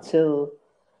sparer tid,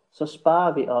 så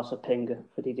sparer vi også penge,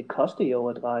 fordi det koster jo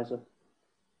at rejse.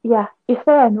 Ja,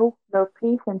 især nu, når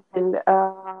prisen til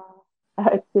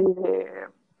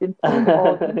den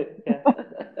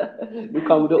Nu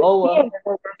kommer du over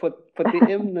på det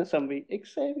emne, som vi ikke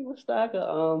sagde, vi må snakke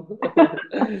om.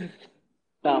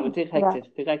 No, men det er rigtigt.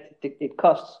 It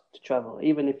costs to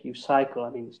travel. Even if you cycle, I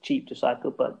mean, it's cheap to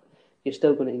cycle, but you're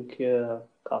still going to incur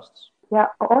costs. Ja,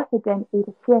 og også den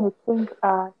irriterende ting,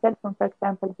 selv som for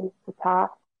eksempel, hvis du tager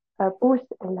bus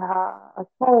eller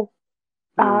tog,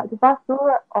 du bare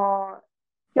stod og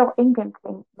gjorde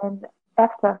ingenting, men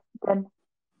efter den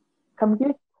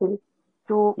commute til,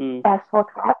 du er så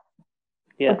træt.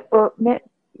 Men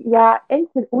jeg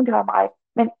altid undrer mig,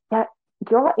 men jeg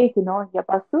gjorde ikke noget, jeg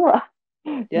bare stod.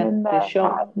 Ja, men, det er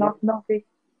sjovt. Når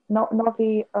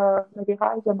vi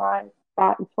rejser meget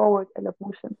bare i toget eller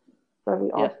bussen, så er vi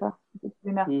også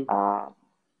begynder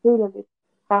hele lidt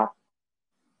træt.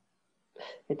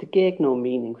 Ja, det giver ikke nogen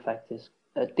mening faktisk.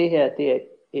 Det her, det er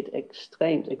et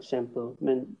ekstremt eksempel,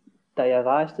 men da jeg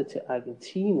rejste til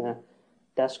Argentina,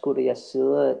 der skulle jeg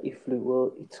sidde i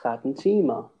flyet i 13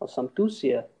 timer, og som du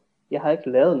siger, jeg har ikke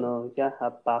lavet noget, jeg har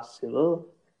bare siddet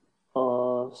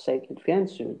og set lidt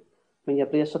fjernsyn, men jeg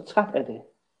bliver så træt af det.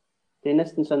 Det er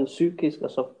næsten sådan psykisk, og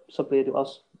så bliver du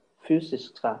også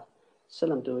fysisk træt,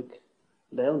 selvom du ikke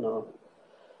laver noget.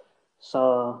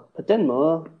 Så på den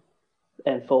måde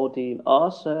er en fordel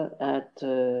også, at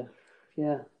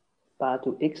bare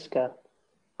du ikke skal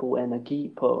bruge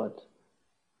energi på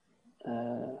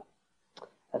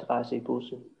at rejse i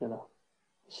bussen eller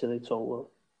sidde i toget.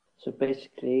 So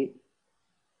basically,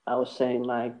 I was saying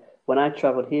like, when I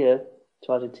traveled here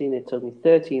to Argentina, it took me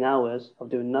 13 hours of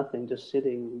doing nothing, just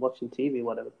sitting, watching TV,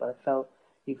 whatever. But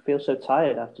you feel so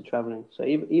tired after traveling. So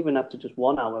even after just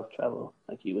 1 hour of travel,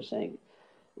 like you were saying,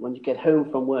 when you get home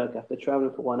from work after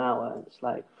traveling for 1 hour, it's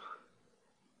like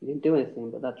you didn't do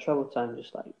anything, but that travel time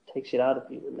just like takes it out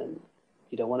of you, and then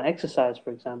you don't want to exercise,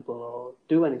 for example, or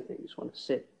do anything. You just want to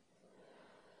sit.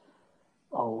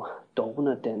 Oh,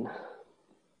 donut then.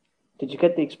 Did you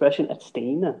get the expression at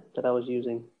stene that I was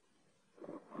using?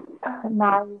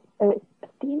 Nej,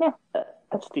 Stine.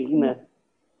 At stene.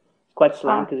 It's quite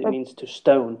slang because it means to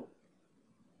stone.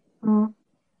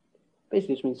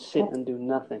 Basically, it means sit and do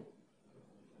nothing.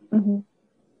 Mm-hmm.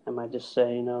 I might just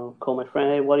say, call my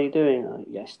friend, hey, what are you doing?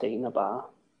 Jeg stener bare.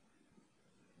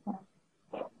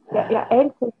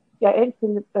 Jeg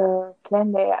altid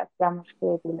planlagde, at jeg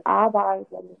måske ville arbejde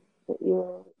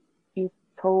i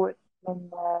toget,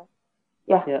 men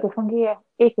det fungerer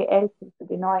ikke altid,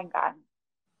 fordi nogle gange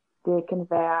det kan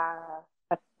være,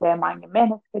 at der er mange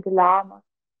mennesker, der larmer,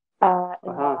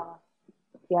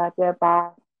 eller det er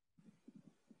bare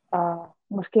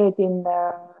måske din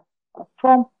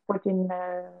form på din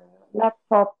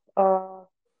laptop og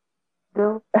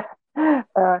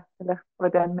eller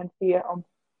hvordan man siger om,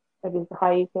 at du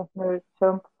har ikke noget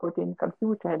tøm på din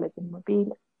computer eller din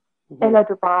mobil, eller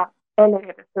du bare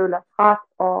allerede føler træt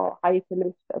og har ikke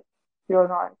lyst til at gøre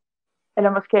noget, eller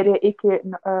måske det er ikke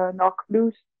nok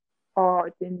lys, og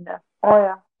din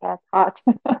øje er træt.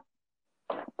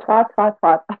 træt.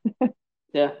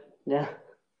 Yeah.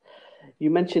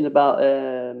 You mentioned about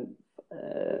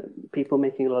people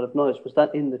making a lot of noise. Was that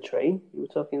in the train you were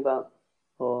talking about?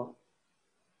 Or?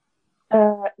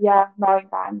 Ja, nogle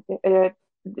gange.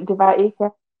 Det var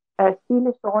ikke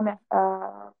stillestående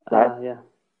plads.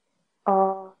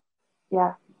 Og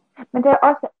men det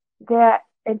er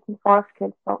altid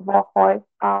forskel på, hvor højt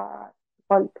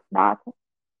folk snakker.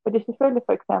 For det er selvfølgelig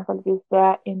for eksempel, hvis der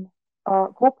er en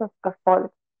gruppe af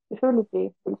folk, selvfølgelig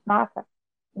de vil snakke,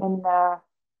 men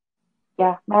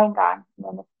nogle gange,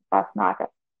 når man bare snakker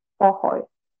for højt.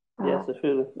 Ja,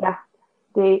 selvfølgelig. Ja,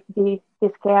 det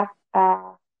sker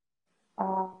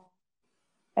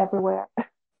everywhere.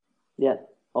 Yeah,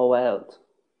 overalt.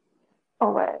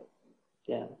 Overalt.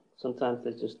 Yeah, sometimes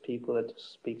there's just people that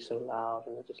just speak so loud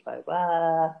and they're just like,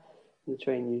 ah, in the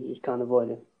train you can't avoid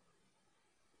it.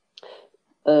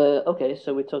 Okay,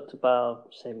 so we talked about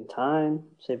saving time,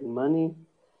 saving money,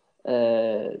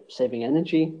 saving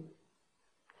energy.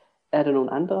 Er der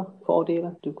nogle andre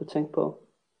fordele, du kunne tænke på?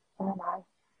 Nej,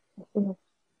 jeg synes,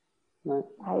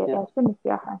 jeg synes,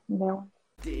 jeg har nævnt.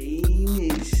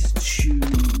 Danish Tube.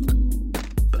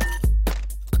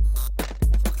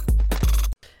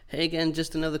 Hey again,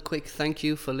 just another quick thank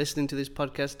you for listening to this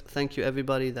podcast. Thank you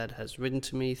everybody that has written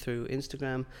to me through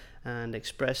Instagram and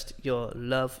expressed your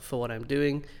love for what I'm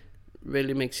doing.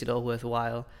 Really makes it all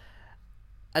worthwhile.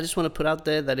 I just want to put out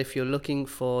there that if you're looking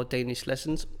for Danish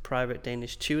lessons, private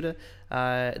Danish tutor,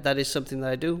 that is something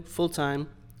that I do full-time,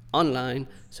 online,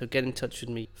 so get in touch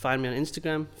with me. Find me on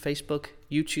Instagram, Facebook,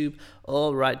 YouTube,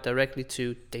 or write directly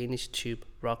to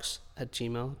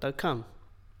danishtube.rocks@gmail.com.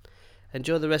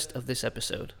 Enjoy the rest of this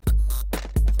episode.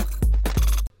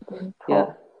 Ja.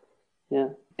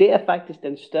 Det er faktisk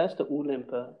den største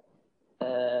ulempe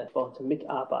for til mit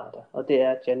arbejde, og det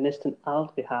er, at jeg næsten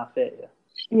aldrig har ferie.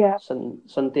 Yeah.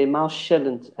 Sådan det er meget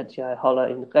sjældent, at jeg holder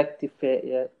en rigtig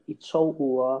ferie i 2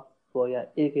 uger, hvor jeg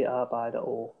ikke arbejder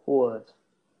overhovedet.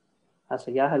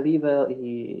 Altså jeg har lige været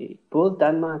i både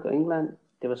Danmark og England.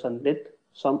 Det var sådan lidt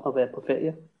som at være på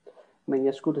ferie. Men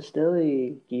jeg skulle da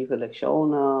stadig give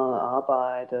lektioner og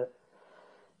arbejde.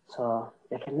 Så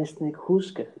jeg kan næsten ikke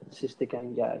huske sidste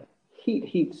gang, jeg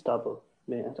helt stoppede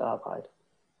med at arbejde.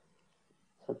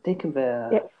 Så det kan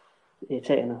være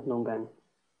irriterende nogle gange.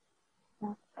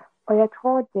 Og jeg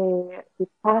tror, det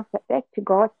passer rigtig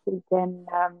godt til den,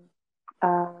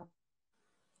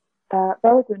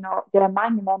 hvad du når, der er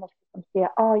mange mennesker, som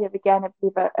siger, jeg vil gerne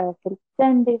blive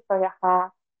selvstændig, så jeg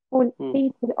har fuld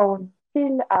tid oven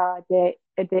til, og det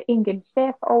er ingen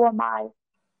chef over mig.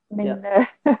 Men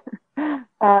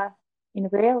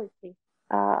in reality,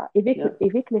 i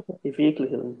virkeligheden. I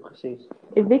virkeligheden, præcis.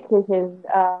 I virkeligheden,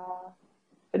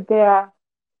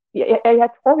 jeg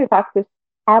tror vi faktisk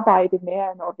arbejde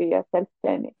mere, når vi er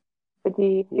selvstændige.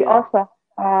 Fordi vi også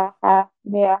har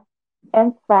mere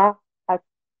ansvar, at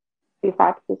vi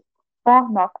faktisk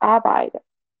får nok arbejde.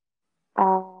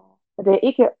 Og det er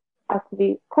ikke, at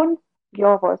vi kun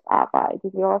gjorde vores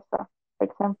arbejde. Vi også for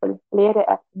eksempel lærte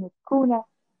at kunne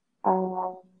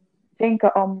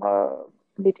tænke om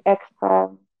lidt ekstra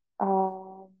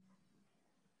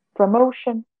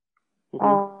promotion.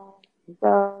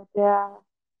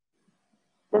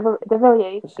 Så det ved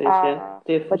jeg ikke, Præcis, ja.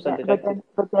 Det er fuldstændig rigtigt.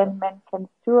 hvordan man kan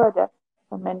styre det,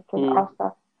 så man kan også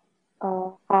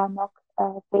have nok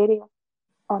ferie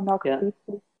og nok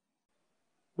fritid.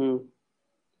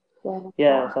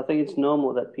 Yeah, so I think it's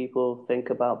normal that people think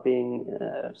about being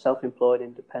self-employed,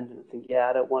 independent, and think,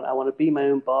 yeah, I want to be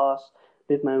my own boss,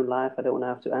 live my own life. I don't want to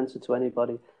have to answer to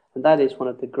anybody. And that is one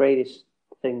of the greatest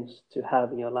things to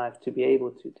have in your life, to be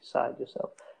able to decide yourself.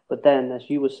 But then, as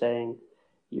you were saying,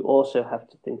 you also have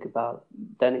to think about,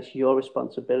 then it's your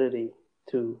responsibility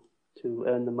to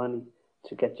earn the money,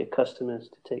 to get your customers,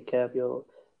 to take care of your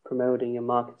promoting, your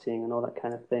marketing, and all that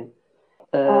kind of thing.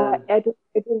 Er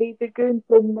du lige begyndt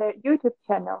en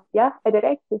YouTube-channel? Ja, er det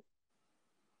rigtigt?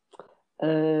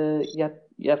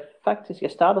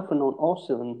 Jeg startede for nogle år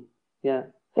siden. Ja.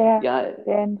 Det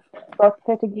er en god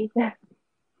strategi.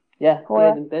 Ja, det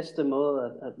er den bedste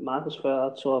måde at markedsføre.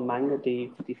 Jeg tror mange,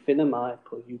 de finder mig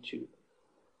på YouTube.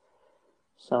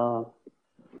 Så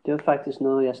det var faktisk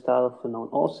noget, jeg startede for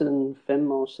nogle år siden,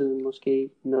 5 år siden måske,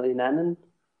 med en anden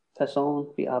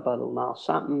person. Vi arbejdede meget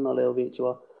sammen og lavede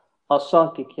videoer. Og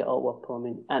så gik jeg over på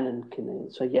min anden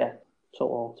kanal. Så ja,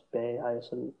 2 år tilbage har jeg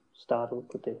sådan startet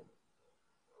på det.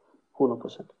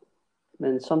 100%.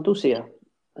 Men som du siger,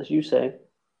 as you say,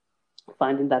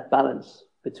 finding that balance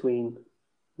between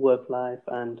work life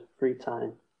and free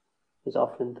time is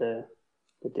often the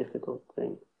difficult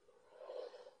thing.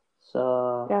 Så...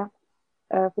 Ja,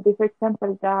 fordi for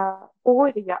eksempel, der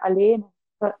boede jeg alene,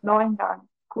 så nogle gange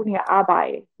kunne jeg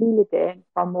arbejde hele dagen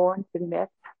fra morgen til nat.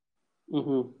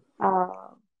 Mm-hmm.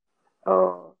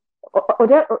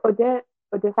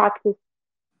 Og det faktisk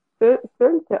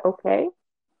følte okay.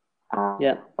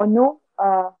 Og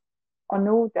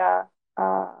nu da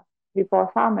vi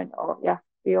bor sammen, og ja,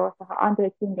 vi også har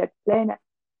andre ting at plane,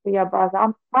 så jeg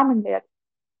bare sammen med,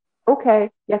 okay,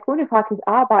 jeg kunne faktisk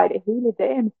arbejde hele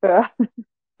dagen før.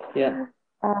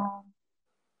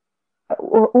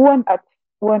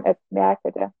 Uden at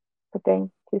mærke det på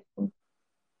den tidspunkt.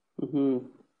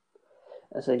 Mm-hmm.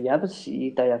 Altså jeg vil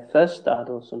sige, da jeg først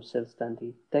startede som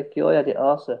selvstændig, der gjorde jeg det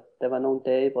også. Der var nogle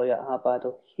dage, hvor jeg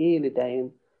arbejdede hele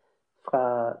dagen,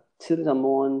 fra tidligt om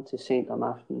morgenen til sent om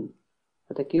aftenen.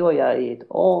 Og det gjorde jeg i 1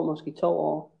 år, måske 2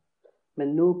 år.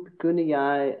 Men nu begynder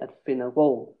jeg at finde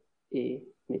ro i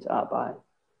mit arbejde,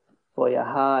 hvor jeg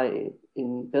har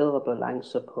en bedre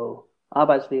balance på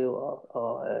arbejdsliv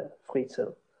og fritid.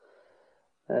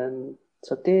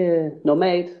 Så det er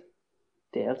normalt.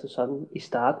 Det er altid sådan, i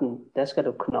starten, der skal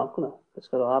du knokle, der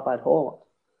skal du arbejde hårdt.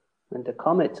 Men der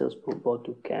kommer et tidspunkt, hvor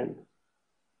du kan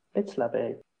lidt slappe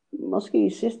af.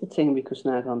 Måske sidste ting, vi kunne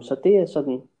snakke om, så det er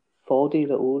sådan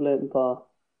fordele og ulemper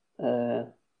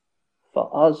for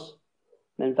os.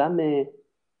 Men hvad med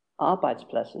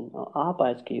arbejdspladsen og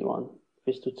arbejdsgiveren,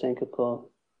 hvis du tænker på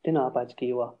din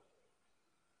arbejdsgiver?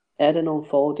 Er der nogle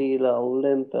fordele og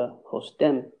ulemper hos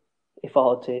dem i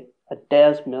forhold til, at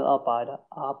deres medarbejdere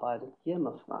arbejder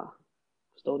hjemmefra?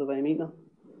 Forstår du, hvad jeg mener?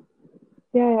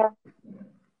 Ja.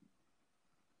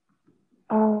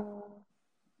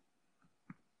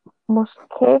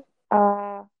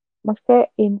 Måske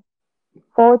en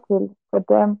fordel for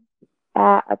dem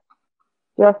er, at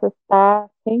de også sparer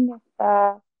penge.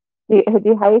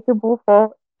 De har ikke brug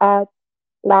for at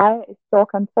leje et stort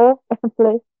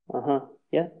kontorplads. Aha,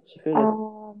 ja, selvfølgelig.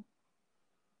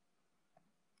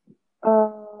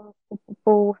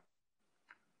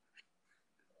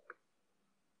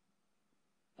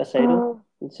 Hvad sagde du?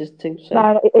 Den sidste ting, du sagde?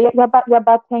 Nej, jeg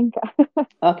bare tænker.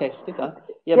 Okay, det er godt.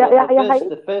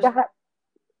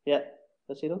 Ja,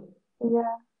 hvad siger du?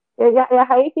 Jeg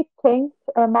har ikke tænkt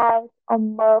meget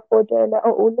om fordele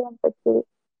og ulemper til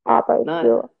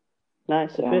arbejdsgiver. Nej,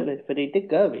 selvfølgelig, fordi det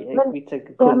gør vi, ikke? Vi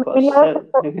tænker kun på os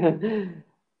selv.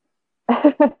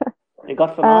 Det er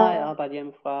godt for mig at arbejde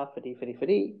hjemmefra,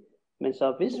 fordi. Men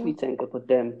så hvis vi tænker på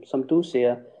dem, som du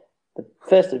siger, the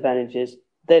first advantage is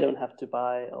they don't have to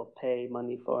buy or pay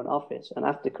money for an office. And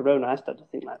after Corona, I started to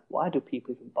think, like, why do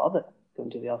people even bother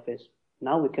going to the office?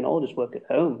 Now we can all just work at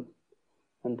home.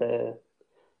 And the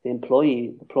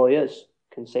employers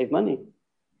can save money.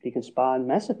 De kan spare en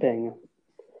masse penge.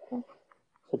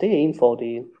 Så det er en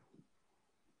fordel.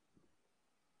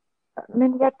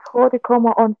 Men jeg tror, det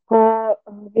kommer an på,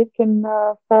 hvilken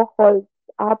forhold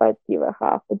arbejdsgiver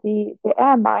har. Fordi det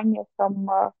er mange, som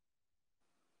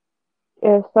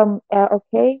er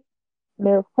okay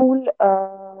med fuld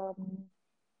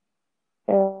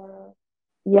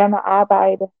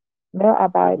hjemmearbejde,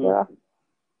 medarbejdere.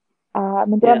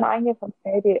 Men der er mange, som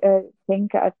stadig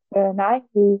tænker, at nej,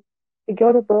 vi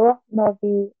gør det bedre, når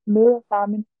vi møder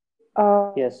sammen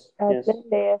og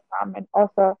lærer sammen, og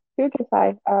så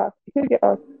hygge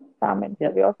os sammen,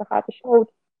 så vi også har det sjovt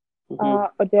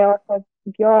Mm-hmm. Og det er også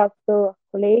gjort bedre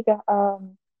kolleger.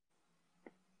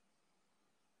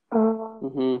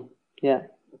 Mm-hmm. Yeah.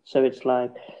 So it's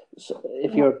like, so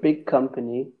if Ja, you're a big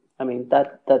company, I mean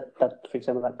that for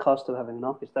example, that cost of having an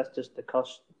office, that's just the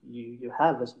cost you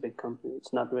have as a big company.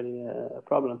 It's not really a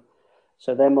problem.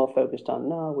 So they're more focused on,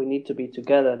 no, we need to be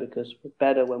together because we're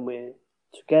better when we're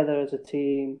together as a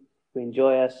team. We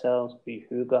enjoy ourselves. We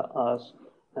hygger us,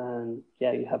 and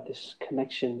yeah, you have this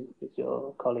connection with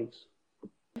your colleagues.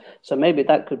 So maybe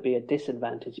that could be a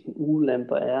disadvantage. En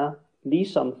ulempe er,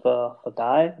 ligesom for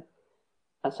dig,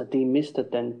 altså de mister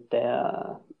den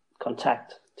der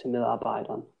kontakt til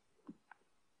medarbejderen.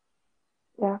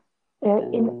 ja.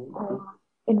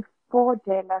 En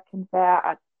fordel kan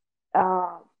være, at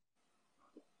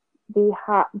de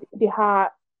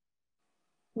har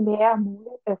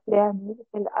flere muligheder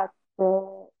til at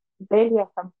vælge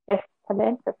som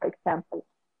talenter, for eksempel.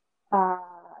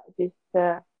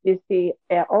 Hvis det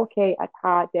er okay at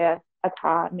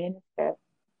have mennesker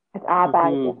at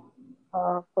arbejde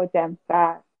for dem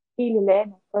fra hele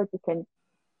landet, så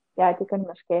de kan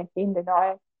måske finde det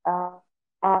nøje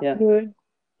og noget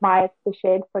meget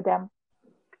specielt for dem.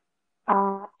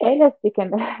 Ellers de kan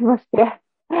måske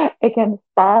ikke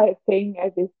spare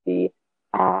penge, hvis de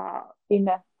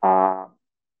finder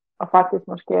og faktisk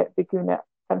måske begynde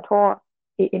kontor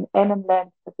i en anden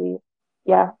land, fordi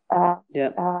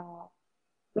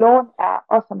lån er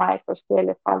også meget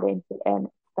forskellige fra land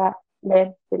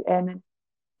til anden.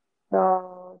 Så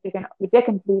det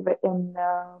kan blive en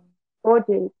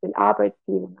fordel til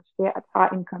arbejdsgiver måske at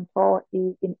have en kontor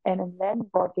i en anden land,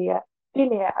 hvor det er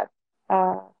billigere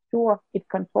at styre et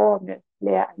kontor med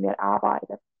flere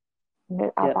medarbejdere.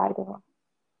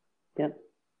 Yeah.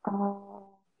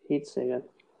 Helt sikkert.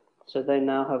 So they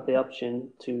now have the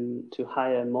option to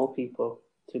hire more people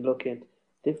to look at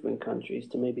different countries,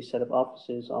 to maybe set up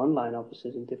offices, online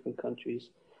offices in different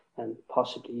countries, and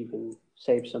possibly even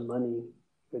save some money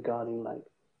regarding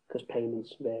because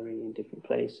payments vary in different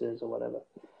places or whatever.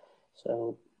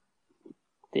 So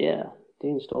det er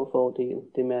en stor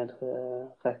fordel, det med at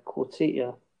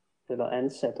rekruttere eller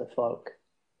ansætte folk.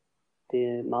 Det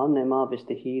er meget nemmere, hvis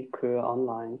det hele kører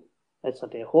online. Altså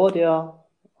det er hurtigere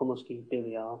og måske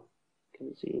billigere, kan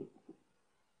man sige.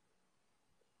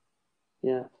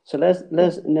 Ja, så lad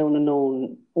os nævne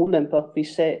nogle ulemper. Vi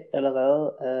sagde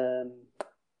allerede,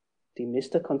 de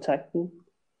mister kontakten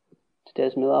til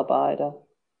deres medarbejdere.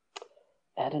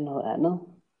 Er der noget andet?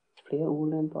 Flere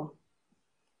ulemper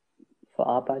for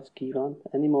arbejdsgiveren?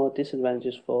 Any more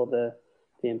disadvantages for the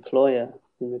employer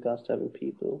in regards to having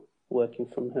people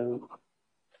working from home?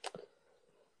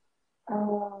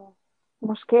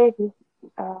 Måske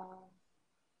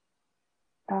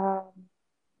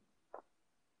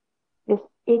hvis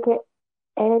ikke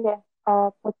alle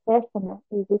processerne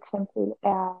i virksomheden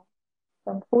er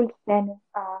som fuldstændig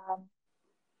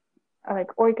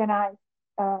organized,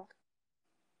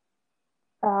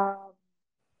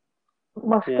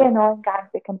 måske nogle gange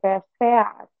det kan være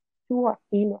svært at styre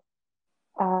hele,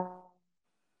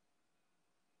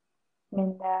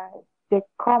 men det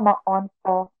kommer on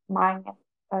for mange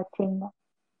ting.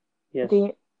 Yes.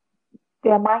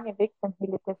 Det er mange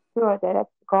virksomheder, der styrer det ret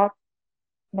godt,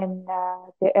 men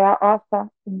det er også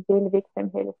en del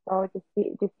virksomheder, så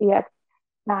det siger, at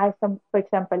nej, som for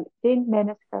eksempel den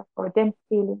mennesker og den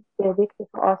stilling, det er vigtigt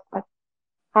for os at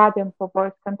have dem på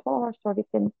vores kontor, så vi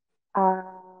kan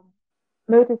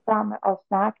mødes sammen og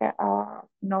snakke,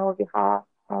 når vi har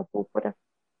brug for det.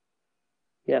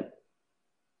 Ja.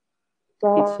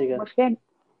 Så helt sikkert. måske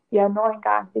nogle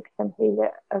gange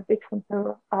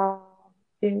virksomheder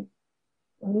det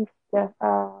miste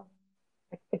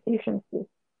efficiency.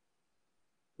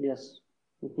 Yes.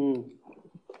 Mm-hmm.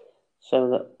 So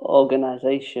the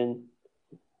organization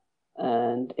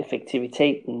and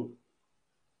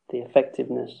the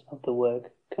effectiveness of the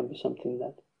work can be something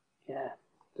that,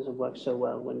 doesn't work so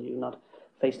well when you're not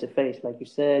face to face. Like you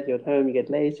said, you're at home, you get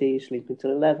lazy, sleep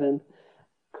until 11,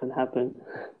 can happen.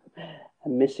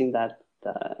 And missing that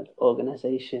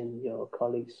organization, your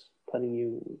colleagues telling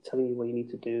you what you need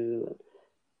to do, and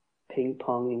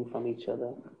ping-ponging from each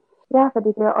other. Ja, fordi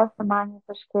det er også mange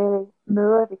forskellige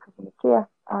møder, vi kommunikerer.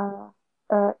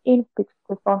 En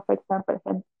person for eksempel,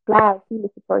 han klarer hele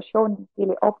situationen,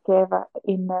 hele opgaver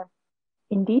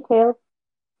in detail.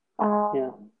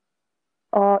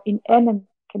 Og en anden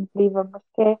kan blive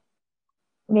måske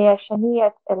mere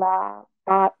generet, eller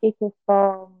bare ikke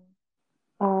så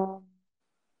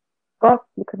godt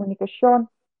i kommunikation.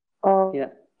 Og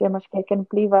det måske kan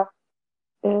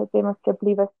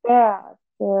blive svært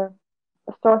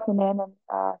at stå hinanden,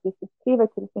 hvis vi skriver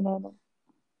til hinanden.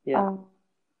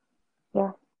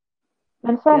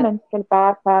 Men så Ja. man skal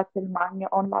bare tage til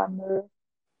mange online møder.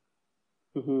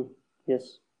 Mhm.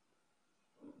 Yes.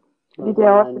 Fordi Noget det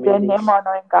er også online det er meetings. nemmere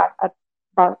nogle gange at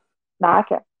bare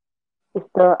snakke, i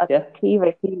stedet at Ja.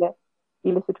 skrive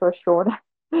hele situationen.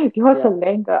 Det er også Ja.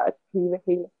 længere at skrive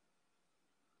hele.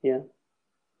 Ja.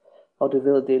 Og du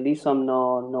ved, det er ligesom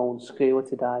når nogen skriver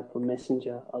til dig på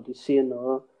Messenger, og de siger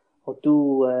noget, og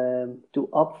du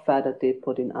opfatter det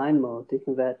på din egen måde. Det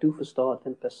kan være, at du forstår, at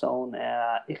den person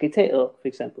er irriteret, for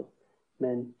eksempel.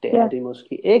 Men det er Ja, det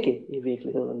måske ikke i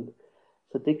virkeligheden.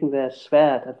 Så det kan være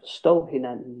svært at forstå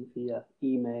hinanden via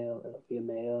e-mail, eller via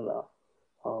mail,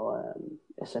 og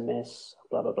sms, og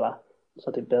bla bla bla.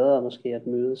 Så det er bedre måske at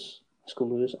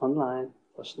skulle mødes online,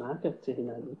 og snakke til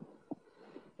hinanden,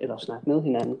 eller snakke med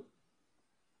hinanden.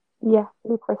 ja,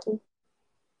 lige præcis.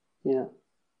 Ja.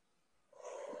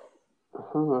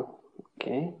 Aha,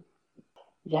 okay.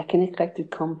 Jeg kan ikke rigtig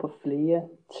komme på flere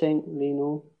ting lige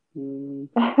nu.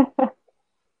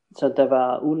 Så der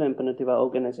var ulemperne, det var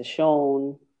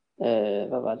organisation,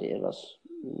 hvad var det ellers?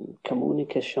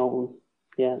 Kommunikation,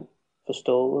 ja,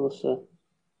 forståelse.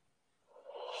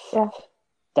 Ja,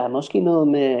 Der er måske noget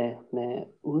med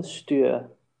udstyr,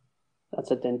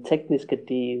 altså den tekniske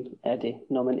del af det,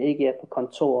 når man ikke er på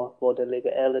kontor, hvor der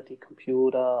ligger alle de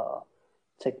computer og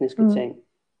tekniske ting,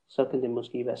 så kan det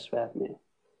måske være svært med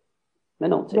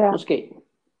nogle ting. ja, Måske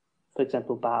for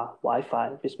eksempel bare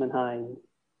wifi, hvis man har en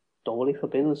dårlig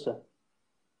forbindelse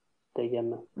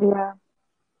derhjemme. ja.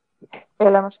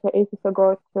 Eller måske ikke så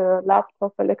godt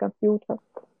laptop eller computer.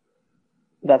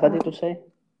 Hvad var det, du sagde?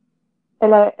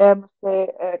 Eller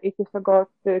måske ikke så godt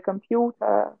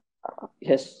computer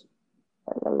Yes,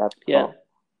 eller laptop. yeah,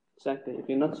 exactly. If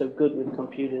you're not so good with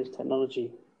computers, technology,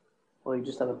 or you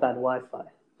just have a bad Wi-Fi,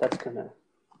 that's gonna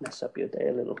mess up your day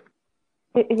a little.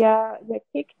 Jeg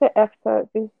kiggede efter,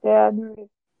 hvis der er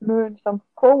noget som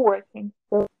coworking.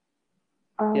 Så,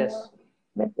 Yes.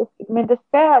 men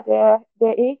desværre, det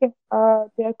er ikke.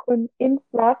 Det er kun en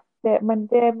plads, men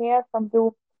det er mere som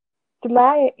du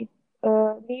lejer et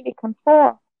lille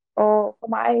kontor, og for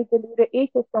mig det lyder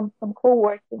ikke som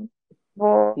coworking,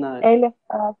 hvor Nej. alle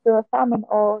sidder sammen,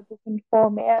 og du kan få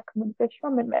mere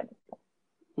kommunikation med mennesker.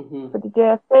 Mm-hmm. Fordi det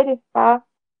er stadig bare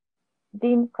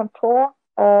din kontor,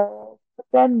 og på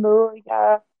den måde,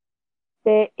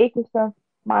 det er ikke så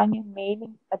mange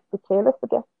mening at betale for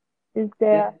det. Hvis det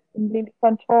er en lille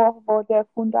kontor, hvor det er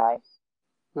kun dig.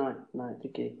 Nej,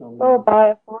 det giver ikke nogen Så mening. bare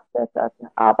jeg fortsætter at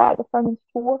arbejde for min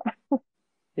store.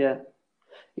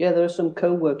 Yeah, there are some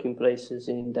co-working places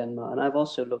in Denmark, and I've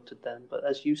also looked at them. But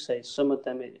as you say, some of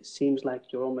them it seems like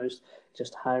you're almost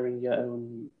just hiring your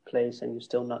own place, and you're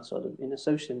still not sort of in a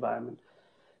social environment.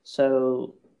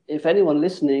 So, if anyone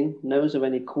listening knows of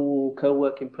any cool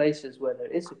co-working places where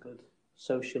there is a good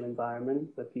social environment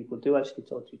where people do actually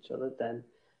talk to each other, then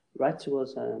write to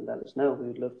us and let us know. We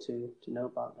would love to know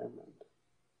about them. And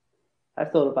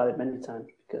I've thought about it many times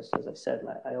because, as I said,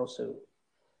 like I also.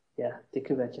 Ja, det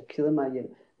kan være, at jeg keder mig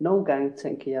hjem. Nogle gange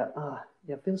tænker jeg,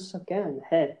 jeg vil så gerne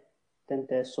have den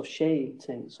der sociale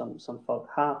ting, som folk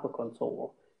har på kontorer.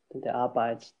 Den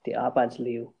der det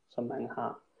arbejdsliv, som man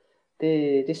har.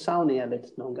 Det savner jeg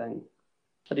lidt nogle gange.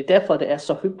 Og det er derfor, det er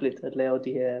så hyggeligt at lave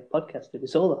de her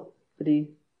podcast-episoder. Fordi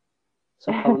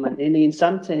så kommer man ind i en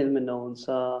samtale med nogen,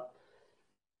 så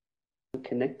man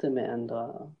connecter med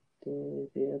andre.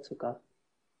 Det er så godt.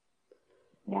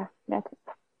 Ja, netop.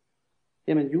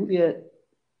 Jamen Julia,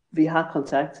 vi har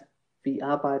kontakt. Vi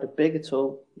arbejder begge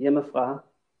to hjemmefra.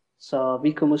 Så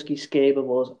vi kunne måske skabe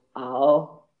vores eget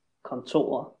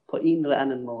kontor på en eller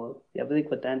anden måde. Jeg ved ikke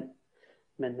hvordan.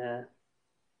 Men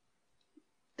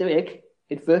det er ikke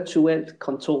et virtuelt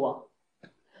kontor.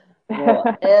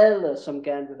 Hvor alle som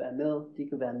gerne vil være med, de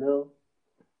kan være med.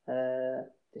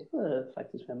 Det kunne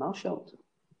faktisk være meget sjovt.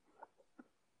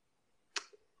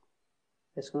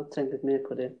 Jeg skal nok tænke lidt mere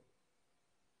på det.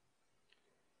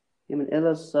 Jamen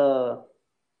ellers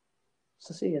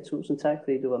så siger jeg tusind tak,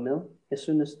 fordi du var med. Jeg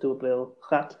synes, du er blevet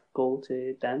ret god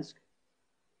til dansk.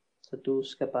 Så du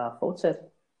skal bare fortsætte.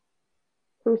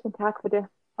 Tusind tak for det.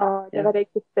 Og det var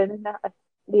rigtig spændende at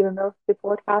blive med til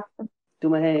podcasten. Du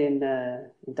må have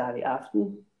en dejlig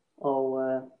aften.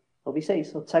 Og vi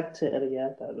ses. Og tak til alle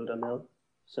jer, der lytter med.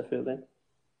 Selvfølgelig.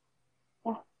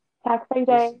 Ja, tak for i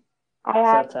dag. Hej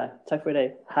hej. Så tak for i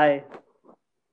dag. Hej.